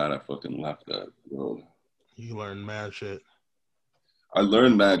definitely glad I fucking left that world. You learned mad shit. I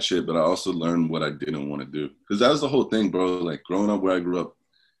learned mad shit, but I also learned what I didn't want to do. Because that was the whole thing, bro. Like, growing up where I grew up,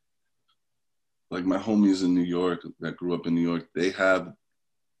 like, my homies in New York that grew up in New York, they have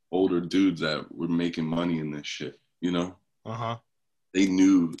older dudes that were making money in this shit, you know? They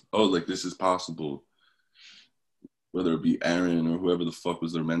knew, oh, like, this is possible. Whether it be Aaron or whoever the fuck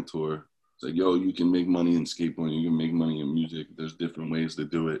was their mentor. It's like, yo, you can make money in skateboarding. You can make money in music. There's different ways to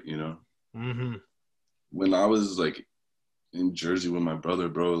do it, you know? When I was, like, in Jersey with my brother,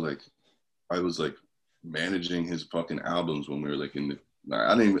 bro, like, I was, like, managing his fucking albums when we were, like,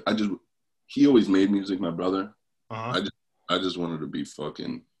 he always made music, my brother. I just wanted to be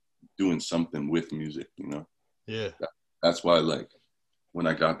fucking doing something with music, you know? Yeah. That's why, like, when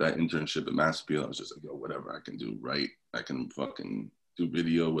I got that internship at Mass Appeal, I was just like, yo, whatever I can do, right? I can fucking do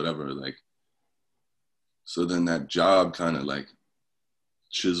video, whatever, like. So then that job kind of, like,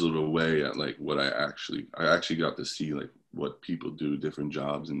 chiseled away at, like, what I actually got to see, like, what people do, different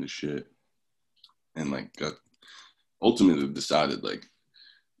jobs and the shit. And, like, ultimately decided, like,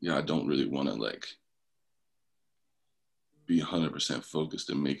 yeah, I don't really want to, like, be 100% focused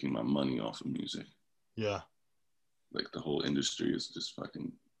in making my money off of music. Yeah. Like, the whole industry is just fucking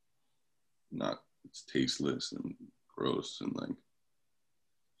it's tasteless and gross, and, like,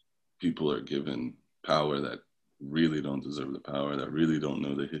 people are given power that really don't deserve the power, that really don't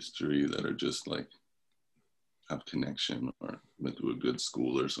know the history, that are just, like, have connection or went to a good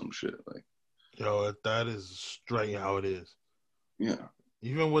school or some shit. Like, yo, that is straight how it is. Yeah.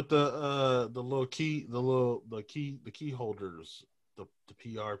 Even with the key holders, the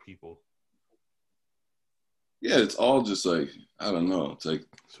PR people. Yeah, it's all just like, I don't know. It's like,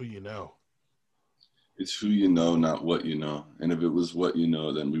 It's who you know. it's who you know, not what you know. And if it was what you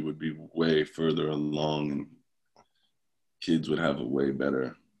know, then we would be way further along and kids would have a way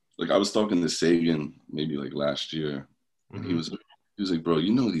better. Like I was talking to Sagan maybe like last year, and he was like, bro,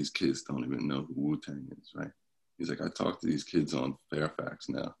 you know these kids don't even know who Wu-Tang is, right? He's like, I talk to these kids on Fairfax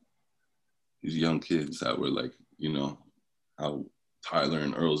now. These young kids that were like, you know, how Tyler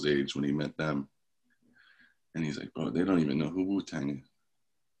and Earl's age when he met them. And he's like, bro, they don't even know who Wu-Tang is.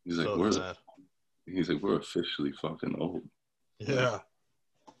 He's like, we're officially fucking old. Yeah.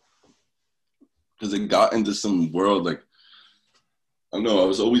 Because it got into some world, like, I don't know, I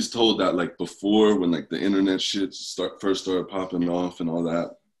was always told that, like, before, when, like, the internet shit first started popping off and all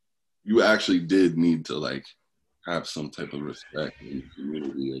that, you actually did need to, like, have some type of respect in the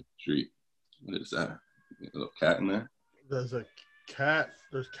community, like, street. What is that? A little cat in there? There's a cat.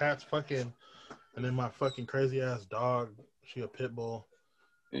 There's cats fucking, and then my fucking crazy ass dog. She a pit bull.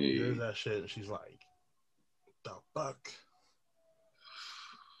 Hey. Hears that shit, and she's like, "The fuck."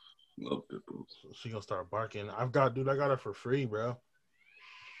 Love pit bulls. So she gonna start barking. I got her for free, bro.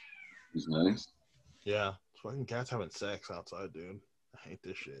 He's nice. Yeah, fucking cats having sex outside, dude. I hate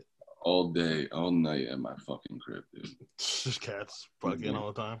this shit. All day, all night at my fucking crib, dude. Just cats fucking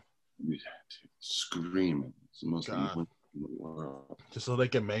all the time. Yeah, dude, screaming. It's the most God. in the world. Just so they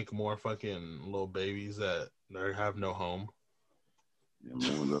can make more fucking little babies that have no home. Yeah,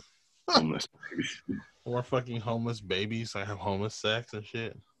 more of the homeless babies. More fucking homeless babies. I have homeless sex and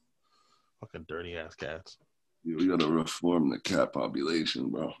shit. Fucking dirty ass cats. Yeah, we gotta reform the cat population,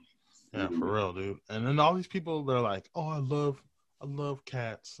 bro. Yeah, for real, dude. And then all these people, they're like, "Oh, I love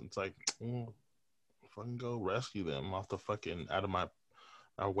cats." It's like, fucking go rescue them off the fucking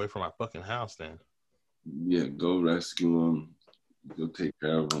away from my fucking house, then. Yeah, go rescue them. Go take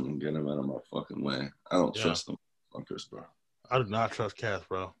care of them and get them out of my fucking way. I don't trust them fuckers, bro. I do not trust cats,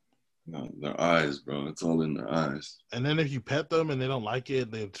 bro. No, their eyes, bro. It's all in their eyes. And then if you pet them and they don't like it,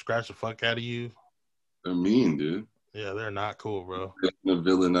 they scratch the fuck out of you. They're mean, dude. Yeah, they're not cool, bro. They're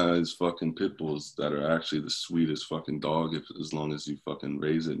villainized fucking pit bulls that are actually the sweetest fucking dog as long as you fucking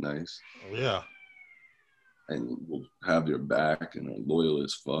raise it nice. Yeah. And will have your back and are loyal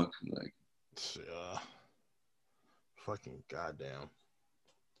as fuck. Like, fucking goddamn.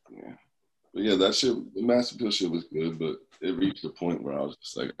 Yeah. But yeah, that shit, the Master Appeal shit was good, but it reached a point where I was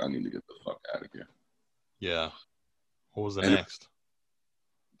just like, I need to get the fuck out of here. Yeah. What was the next?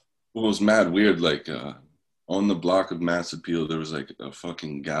 It was mad weird, like, on the block of Mass Appeal, there was like a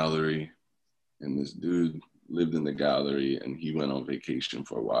fucking gallery, and this dude lived in the gallery, and he went on vacation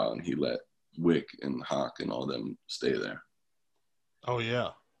for a while, and he let Wick and Hawk and all them stay there. Oh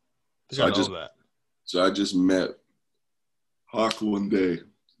yeah, So I just met Hawk one day.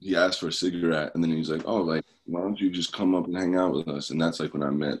 He asked for a cigarette, and then he was like, "Oh, like, why don't you just come up and hang out with us?" And that's like when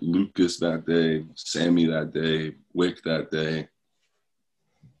I met Lucas that day, Sammy that day, Wick that day.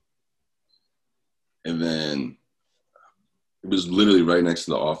 And then it was literally right next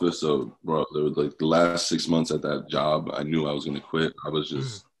to the office. So, bro, there was like the last 6 months at that job, I knew I was going to quit. I was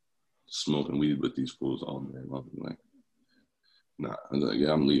just smoking weed with these fools all day long. Like, nah, I was like,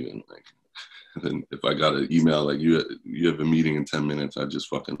 yeah, I'm leaving. Like, and then if I got an email, like, you have a meeting in 10 minutes, I just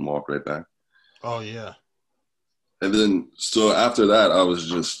fucking walk right back. Oh, yeah. And then, so after that, I was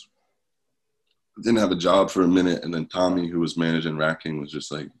just, didn't have a job for a minute. And then Tommy, who was managing Rat King, was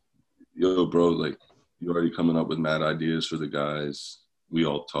just like, yo, bro, like, you already coming up with mad ideas for the guys. We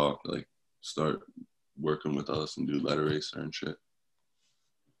all talk, like, start working with us and do Letter Racer and shit.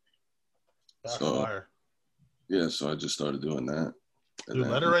 That's so fire. Yeah, so I just started doing that. Dude,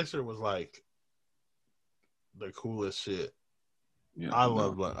 Letter Racer was like the coolest shit. Yeah, I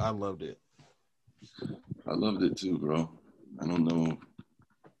loved it. I loved it too, bro. I don't know.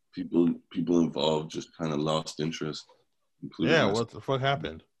 People involved just kind of lost interest. Yeah, what the fuck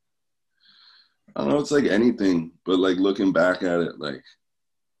happened? I don't know, it's like anything, but like looking back at it, like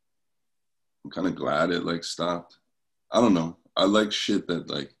I'm kind of glad it like stopped. I don't know. I like shit that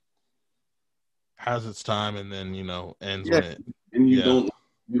like has its time and then, you know, ends when it. And you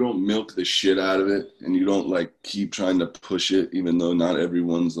don't milk the shit out of it, and you don't like keep trying to push it, even though not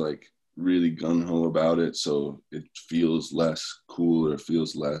everyone's like really gung-ho about it, so it feels less cool or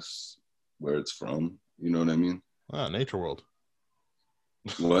feels less where it's from. You know what I mean? Ah, Nature World.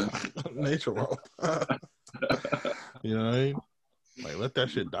 What? Nature World. You know what I mean? Like, let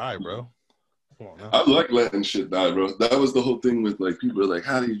that shit die, bro. Come on now. I like letting shit die, bro. That was the whole thing with like people are like,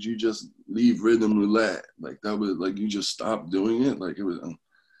 how did you just leave Rhythm Roulette? Like that was like you just stopped doing it. Like it was,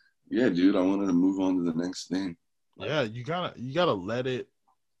 yeah, dude. I wanted to move on to the next thing. Like, yeah, you gotta let it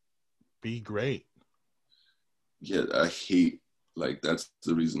be great. yeah, I hate, like, that's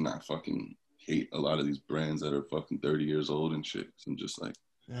the reason I fucking hate a lot of these brands that are fucking 30 years old and shit. I'm just like,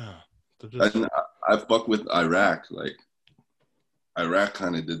 Yeah, they're just and I fuck with Iraq. Like, Iraq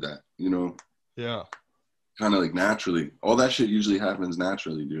kind of did that, you know, yeah, kind of like naturally. All that shit usually happens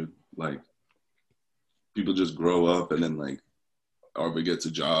naturally, dude. Like, people just grow up and then, like, Arba gets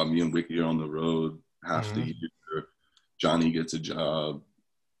a job. Me and Wiki are on the road half the mm-hmm. year. Johnny gets a job.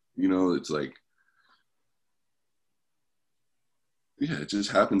 You know, it's like, yeah, it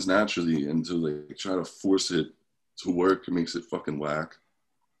just happens naturally. And to like try to force it to work makes it fucking whack.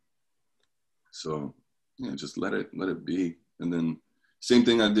 So yeah, just let it be. And then same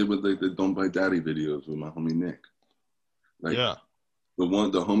thing I did with like the Don't Bite Daddy videos with my homie Nick. Like Yeah, the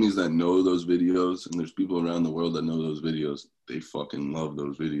homies that know those videos, and there's people around the world that know those videos, they fucking love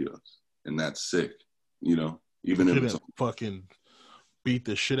those videos. And that's sick, you know, even you if it's didn't fucking beat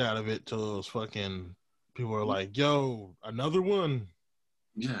the shit out of it till those fucking people are like, "Yo, another one."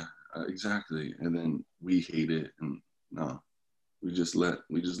 yeah, exactly. And then we hate it, and no, we just let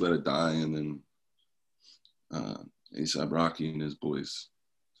it die. And then ASAP Rocky and his boys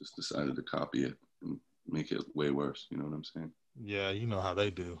just decided to copy it and make it way worse. You know what I'm saying? Yeah, you know how they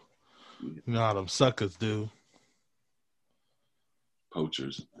do. Yeah. You know how them suckers do.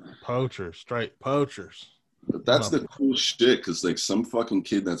 Poachers. Poachers, straight poachers. But You that's know, the cool shit, because like some fucking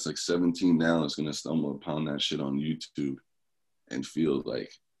kid that's like 17 now is gonna stumble upon that shit on YouTube and feel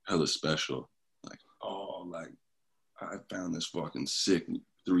like hella special. Like, oh, like I found this fucking sick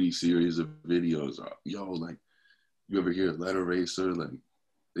 3 series of videos. Yo, like, you ever hear Letter Racer? Like,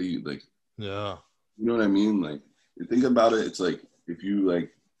 they like, yeah, you know what I mean? Like, you think about it, it's like if you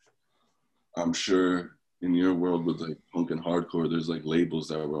like, I'm sure in your world with like punk and hardcore, there's like labels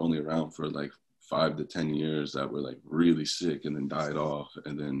that were only around for like 5 to 10 years that were like really sick and then died off.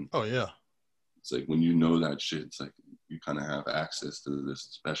 And then oh yeah, it's like when you know that shit, it's like you kind of have access to this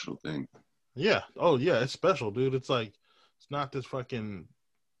special thing. yeah. Oh yeah, it's special, dude. It's like it's not this fucking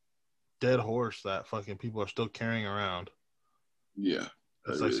dead horse that fucking people are still carrying around. Yeah.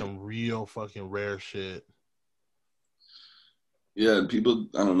 It's like some real fucking rare shit. Yeah, and people,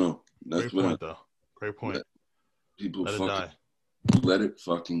 I don't know. That's Great what point, though. Great point. people Let it fucking die. let it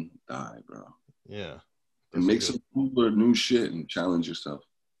fucking die, bro. Yeah. And That's make good. some cooler new shit and challenge yourself.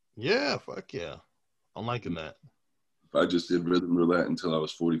 Yeah, fuck yeah. I'm liking that. If I just did rhythm roulette until I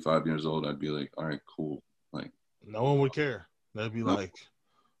was 45 years old, I'd be like, all right, cool. Like, No one would care. They'd be no, like,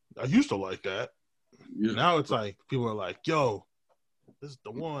 I used to like that. yeah, Now it's like people are like, yo, this is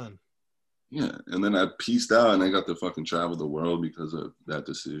the one. yeah. And then I pieced out and I got to fucking travel the world because of that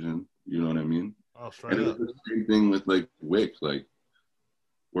decision. You know what I mean? Oh, And straight it was up. the same thing with like Wick, like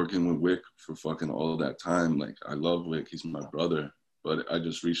working with Wick for fucking all that time. Like, I love Wick, he's my brother, but I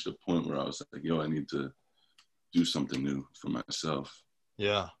just reached a point where I was like, yo, I need to do something new for myself.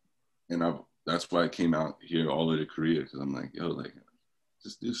 Yeah. And that's why I came out here all the way to Korea, because I'm like, yo, like,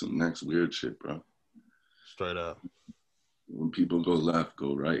 just do some next weird shit, bro. Straight up. When people go left,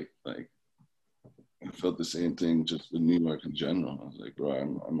 go right. Like, I felt the same thing just with New York in general. I was like,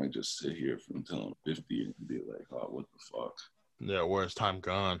 bro, I might just sit here until I'm 50 and be like, oh, what the fuck? Yeah, where's time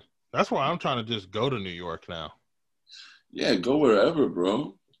gone? That's why I'm trying to just go to New York now. Yeah, go wherever,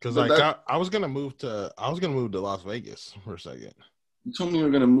 bro. Because But like that, I was gonna move to Las Vegas for a second. you told me you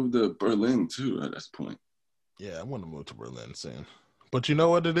were gonna move to Berlin too at this point. Yeah, I want to move to Berlin soon. But you know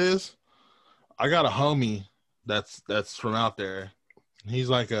what it is? I got a homie that's from out there. He's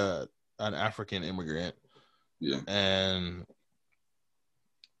like an African immigrant. Yeah. And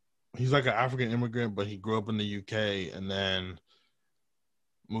he's like an African immigrant, but he grew up in the UK and then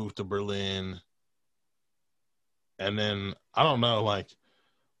moved to Berlin. And then I don't know, like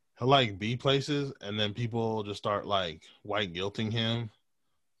he'll like be places and then people just start like white guilting him.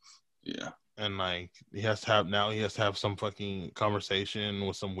 Yeah. And like he has to have some fucking conversation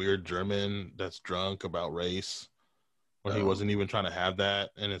with some weird German that's drunk about race when he wasn't even trying to have that.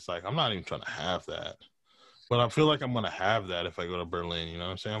 And it's like, I'm not even trying to have that. But I feel like I'm going to have that if I go to Berlin. You know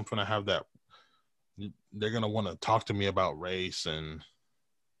what I'm saying? I'm going to have that. They're going to want to talk to me about race and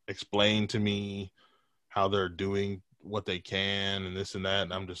explain to me how they're doing what they can and this and that.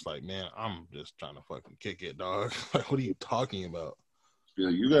 And I'm just like, man, I'm just trying to fucking kick it, dog. Like, what are you talking about? Yeah,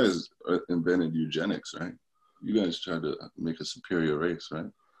 you guys invented eugenics, right? You guys tried to make a superior race, right?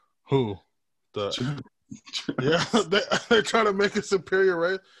 Who? Yeah, they're trying to make a superior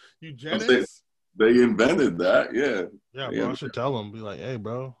race. Eugenics? They invented that, yeah. Yeah, bro, I should tell them. Be like, hey,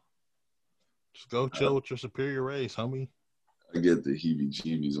 bro, just go chill with your superior race, homie. I get the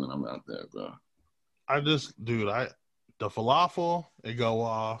heebie-jeebies when I'm out there, bro. the falafel, it go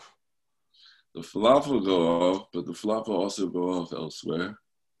off. The falafel go off, but the falafel also go off elsewhere.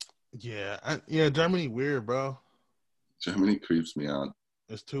 Yeah, Germany weird, bro. Germany creeps me out.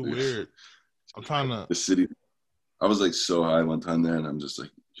 It's too weird. I'm trying to. The city. I was like so high one time there, and I'm just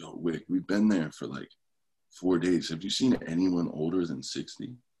like, yo, Wick, we've been there for like 4 days. Have you seen anyone older than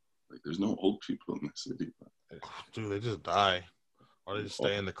 60? Like, there's no old people in the city. Dude, they just die, or they just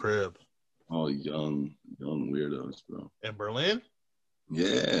stay in the crib. All young weirdos, bro. In Berlin?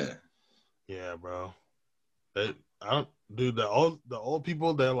 Yeah. Yeah, bro. I don't, dude. The old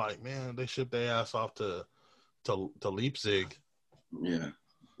people, they're like, man, they ship their ass off to Leipzig. Yeah,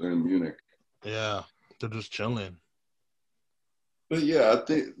 they're in Munich. Yeah, they're just chilling. But yeah, I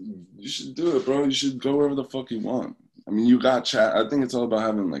think you should do it, bro. You should go wherever the fuck you want. I mean, you got I think it's all about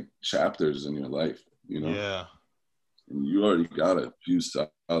having like chapters in your life, you know? Yeah. And you already got a few solid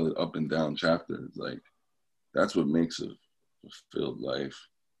up and down chapters. Like, that's what makes a fulfilled life.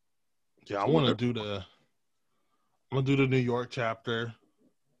 Yeah, I'm gonna do the New York chapter.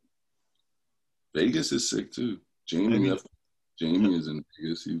 Vegas is sick too. Jamie is in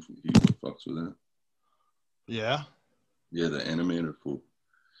Vegas. He fucks with that. Yeah. Yeah, the animator fool.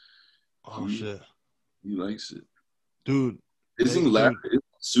 Oh shit. He likes it. Dude. Isn't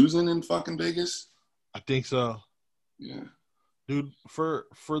Susan in fucking Vegas? I think so. Yeah. Dude, for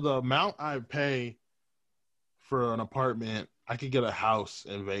the amount I pay for an apartment, I could get a house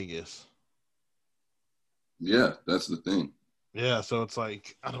in Vegas. Yeah, that's the thing. Yeah, so it's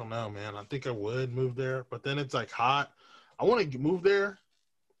like, I don't know, man. I think I would move there, but then it's like hot. I want to move there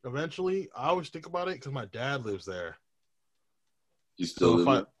eventually. I always think about it because my dad lives there.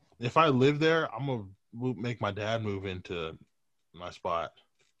 If I live there, I'm gonna make my dad move into my spot.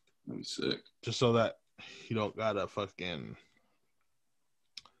 That'd be sick. Just so that he don't gotta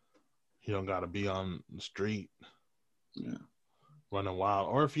be on the street. Yeah. Running wild.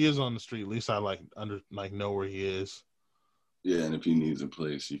 Or if he is on the street, at least I know where he is. Yeah, and if he needs a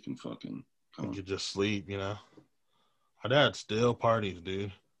place, he can fucking come. He could just sleep, you know. My dad still parties,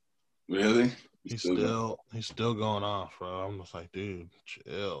 dude. Really? He's still going off, bro. I'm just like, dude,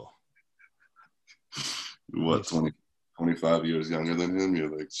 chill. What, 25 years younger than him?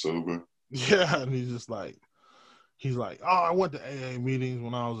 You're like sober? Yeah, and he's like, oh, I went to AA meetings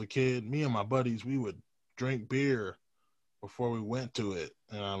when I was a kid. Me and my buddies, we would drink beer before we went to it.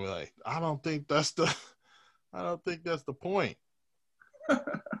 And I'm like, I don't think that's the point.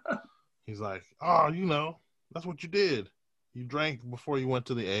 He's like, oh, that's what you did. You drank before you went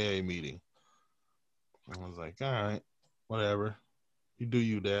to the AA meeting. I was like, all right, whatever. You do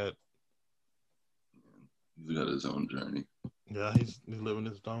you, Dad. He's got his own journey. Yeah, he's living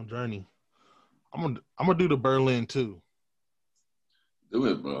his own journey. I'm gonna do the Berlin too. Do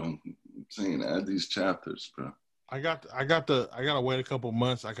it, bro. I'm saying, add these chapters, bro. I gotta wait a couple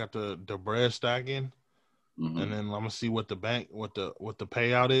months. I got the bread stacking, and then I'm gonna see what the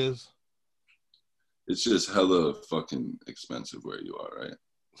payout is. It's just hella fucking expensive where you are, right?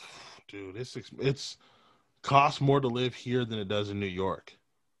 Dude, it's costs more to live here than it does in New York.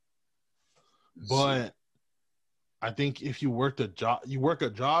 But I think if you work a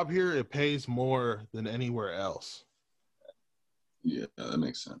job here, it pays more than anywhere else. Yeah, that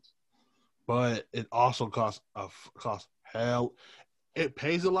makes sense. But it also costs hell. It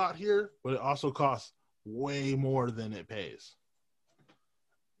pays a lot here, but it also costs way more than it pays.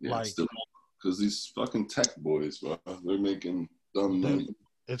 Yeah, like, because these fucking tech boys, bro, they're making dumb money.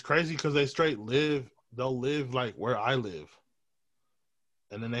 It's crazy because they'll live like where I live.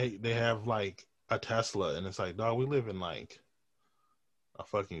 And then they have like a Tesla, and it's like, dog, we live in like a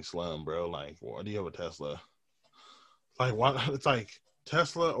fucking slum, bro. Like, why do you have a Tesla? Like, what? It's like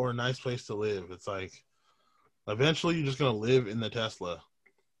Tesla or a nice place to live. It's like eventually you're just gonna live in the Tesla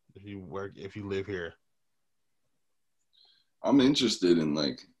if you live here. I'm interested in,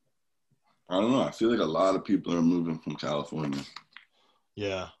 like, I don't know. I feel like a lot of people are moving from California.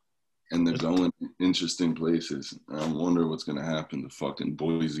 Yeah. And they're going interesting places. I wonder what's going to happen to fucking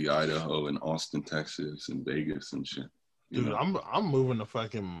Boise, Idaho, and Austin, Texas, and Vegas and shit. Dude, I'm moving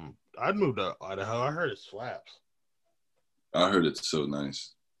to I'd move to Idaho. I heard it slaps. I heard it's so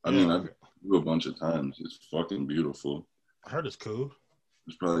nice. I mean, I've been to a bunch of times. It's fucking beautiful. I heard it's cool.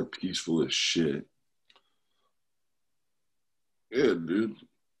 It's probably peaceful as shit. Yeah, dude.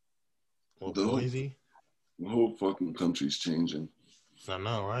 Well, Boise? The whole fucking country's changing. I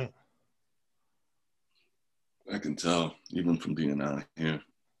know, right? I can tell, even from being out here,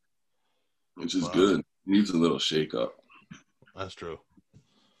 which is good. It needs a little shake up. That's true.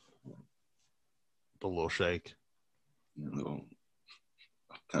 The little shake. A little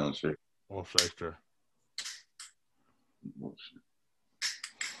uptown shake. A little shaker. Bullshit.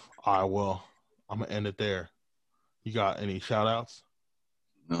 All right, well, I'm gonna end it there. You got any shout outs?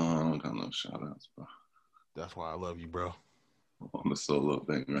 No, I don't got no shout outs, bro. That's why I love you, bro. I'm on a solo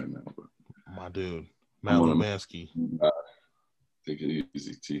thing right now, bro. My dude, Matt Lubansky. Take it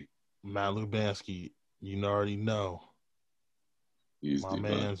easy, T. Matt Lubansky, you already know. Easy, my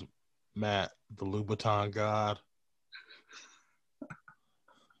man's Matt, the Louboutin God.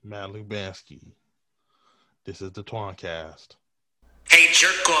 Matt Lubansky. This is the Twancast. Hey,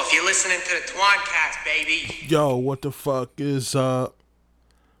 jerk off, you're listening to the Twancast, baby. Yo, what the fuck is up?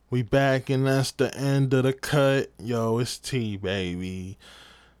 We back and that's the end of the cut. Yo, it's T, baby.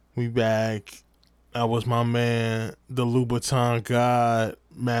 We back. That was my man, the Louboutin God,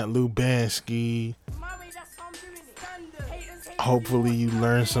 Matt Lubansky. Hopefully you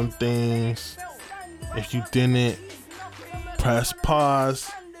learned some things. If you didn't, press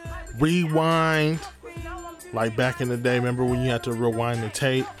pause, rewind. Like back in the day, remember when you had to rewind the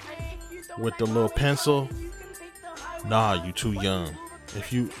tape with the little pencil? Nah, you too young.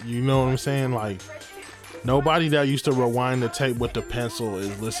 If you know what I'm saying? Like, nobody that used to rewind the tape with the pencil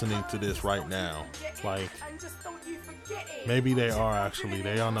is listening to this right now. Like, maybe they are actually.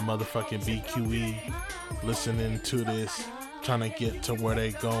 They on the motherfucking BQE listening to this, trying to get to where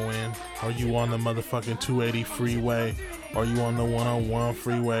they going. Are you on the motherfucking 280 freeway? Are you on the 101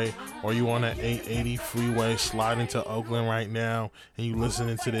 freeway? Are you on the 880 freeway sliding to Oakland right now and you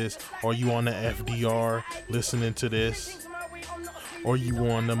listening to this? Are you on the FDR listening to this? Or you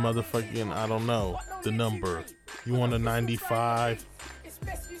on the motherfucking, I don't know, the number. You on the 95,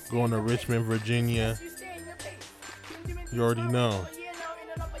 going to Richmond, Virginia. You already know.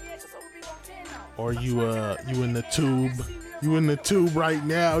 Or you in the tube. You in the tube right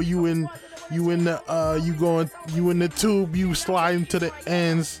now. You in the tube, you sliding to the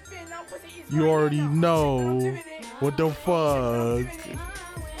ends. You already know what the fuck.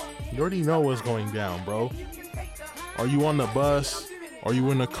 You already know what's going down, bro. Are you on the bus? Are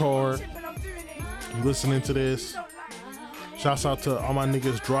you in the car? You listening to this? Shouts out to all my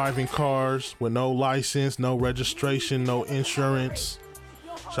niggas driving cars with no license, no registration, no insurance.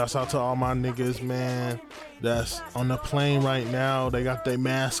 Shouts out to all my niggas, man, that's on the plane right now. They got their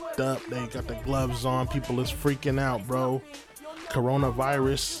masked up. They got the gloves on. People is freaking out, bro.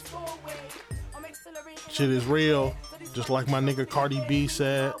 Coronavirus. Shit is real. Just like my nigga Cardi B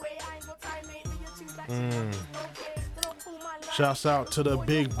said. Shouts out to the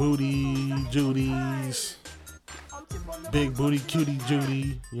big booty Judies. Big booty cutie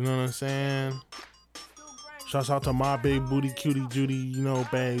Judy. You know what I'm saying? Shouts out to my big booty cutie Judy, you know,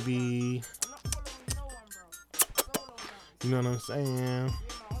 baby. You know what I'm saying?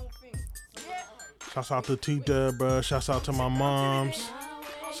 Shouts out to Tita, bro. Shouts out to my moms.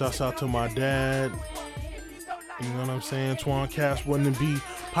 Shouts out to my dad. You know what I'm saying? Twancast wouldn't be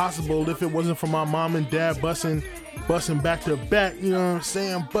possible if it wasn't for my mom and dad busting back to back. You know what I'm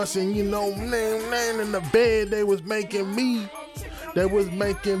saying? Busting, you know, laying in the bed. They was making me.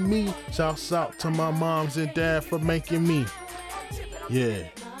 Shouts out to my moms and dad for making me. Yeah,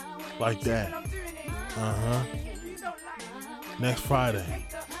 like that. Next Friday,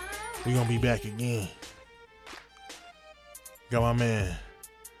 we gonna be back again. Got my man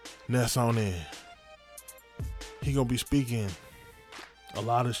Ness on there. He gonna be speaking a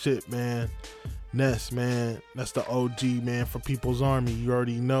lot of shit, man. Ness, man, that's the OG, man, for People's Army. You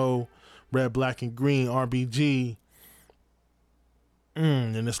already know. Red, black, and green, RBG.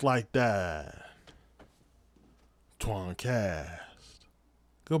 And it's like that. Twancast.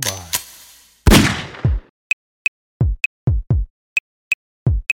 Goodbye.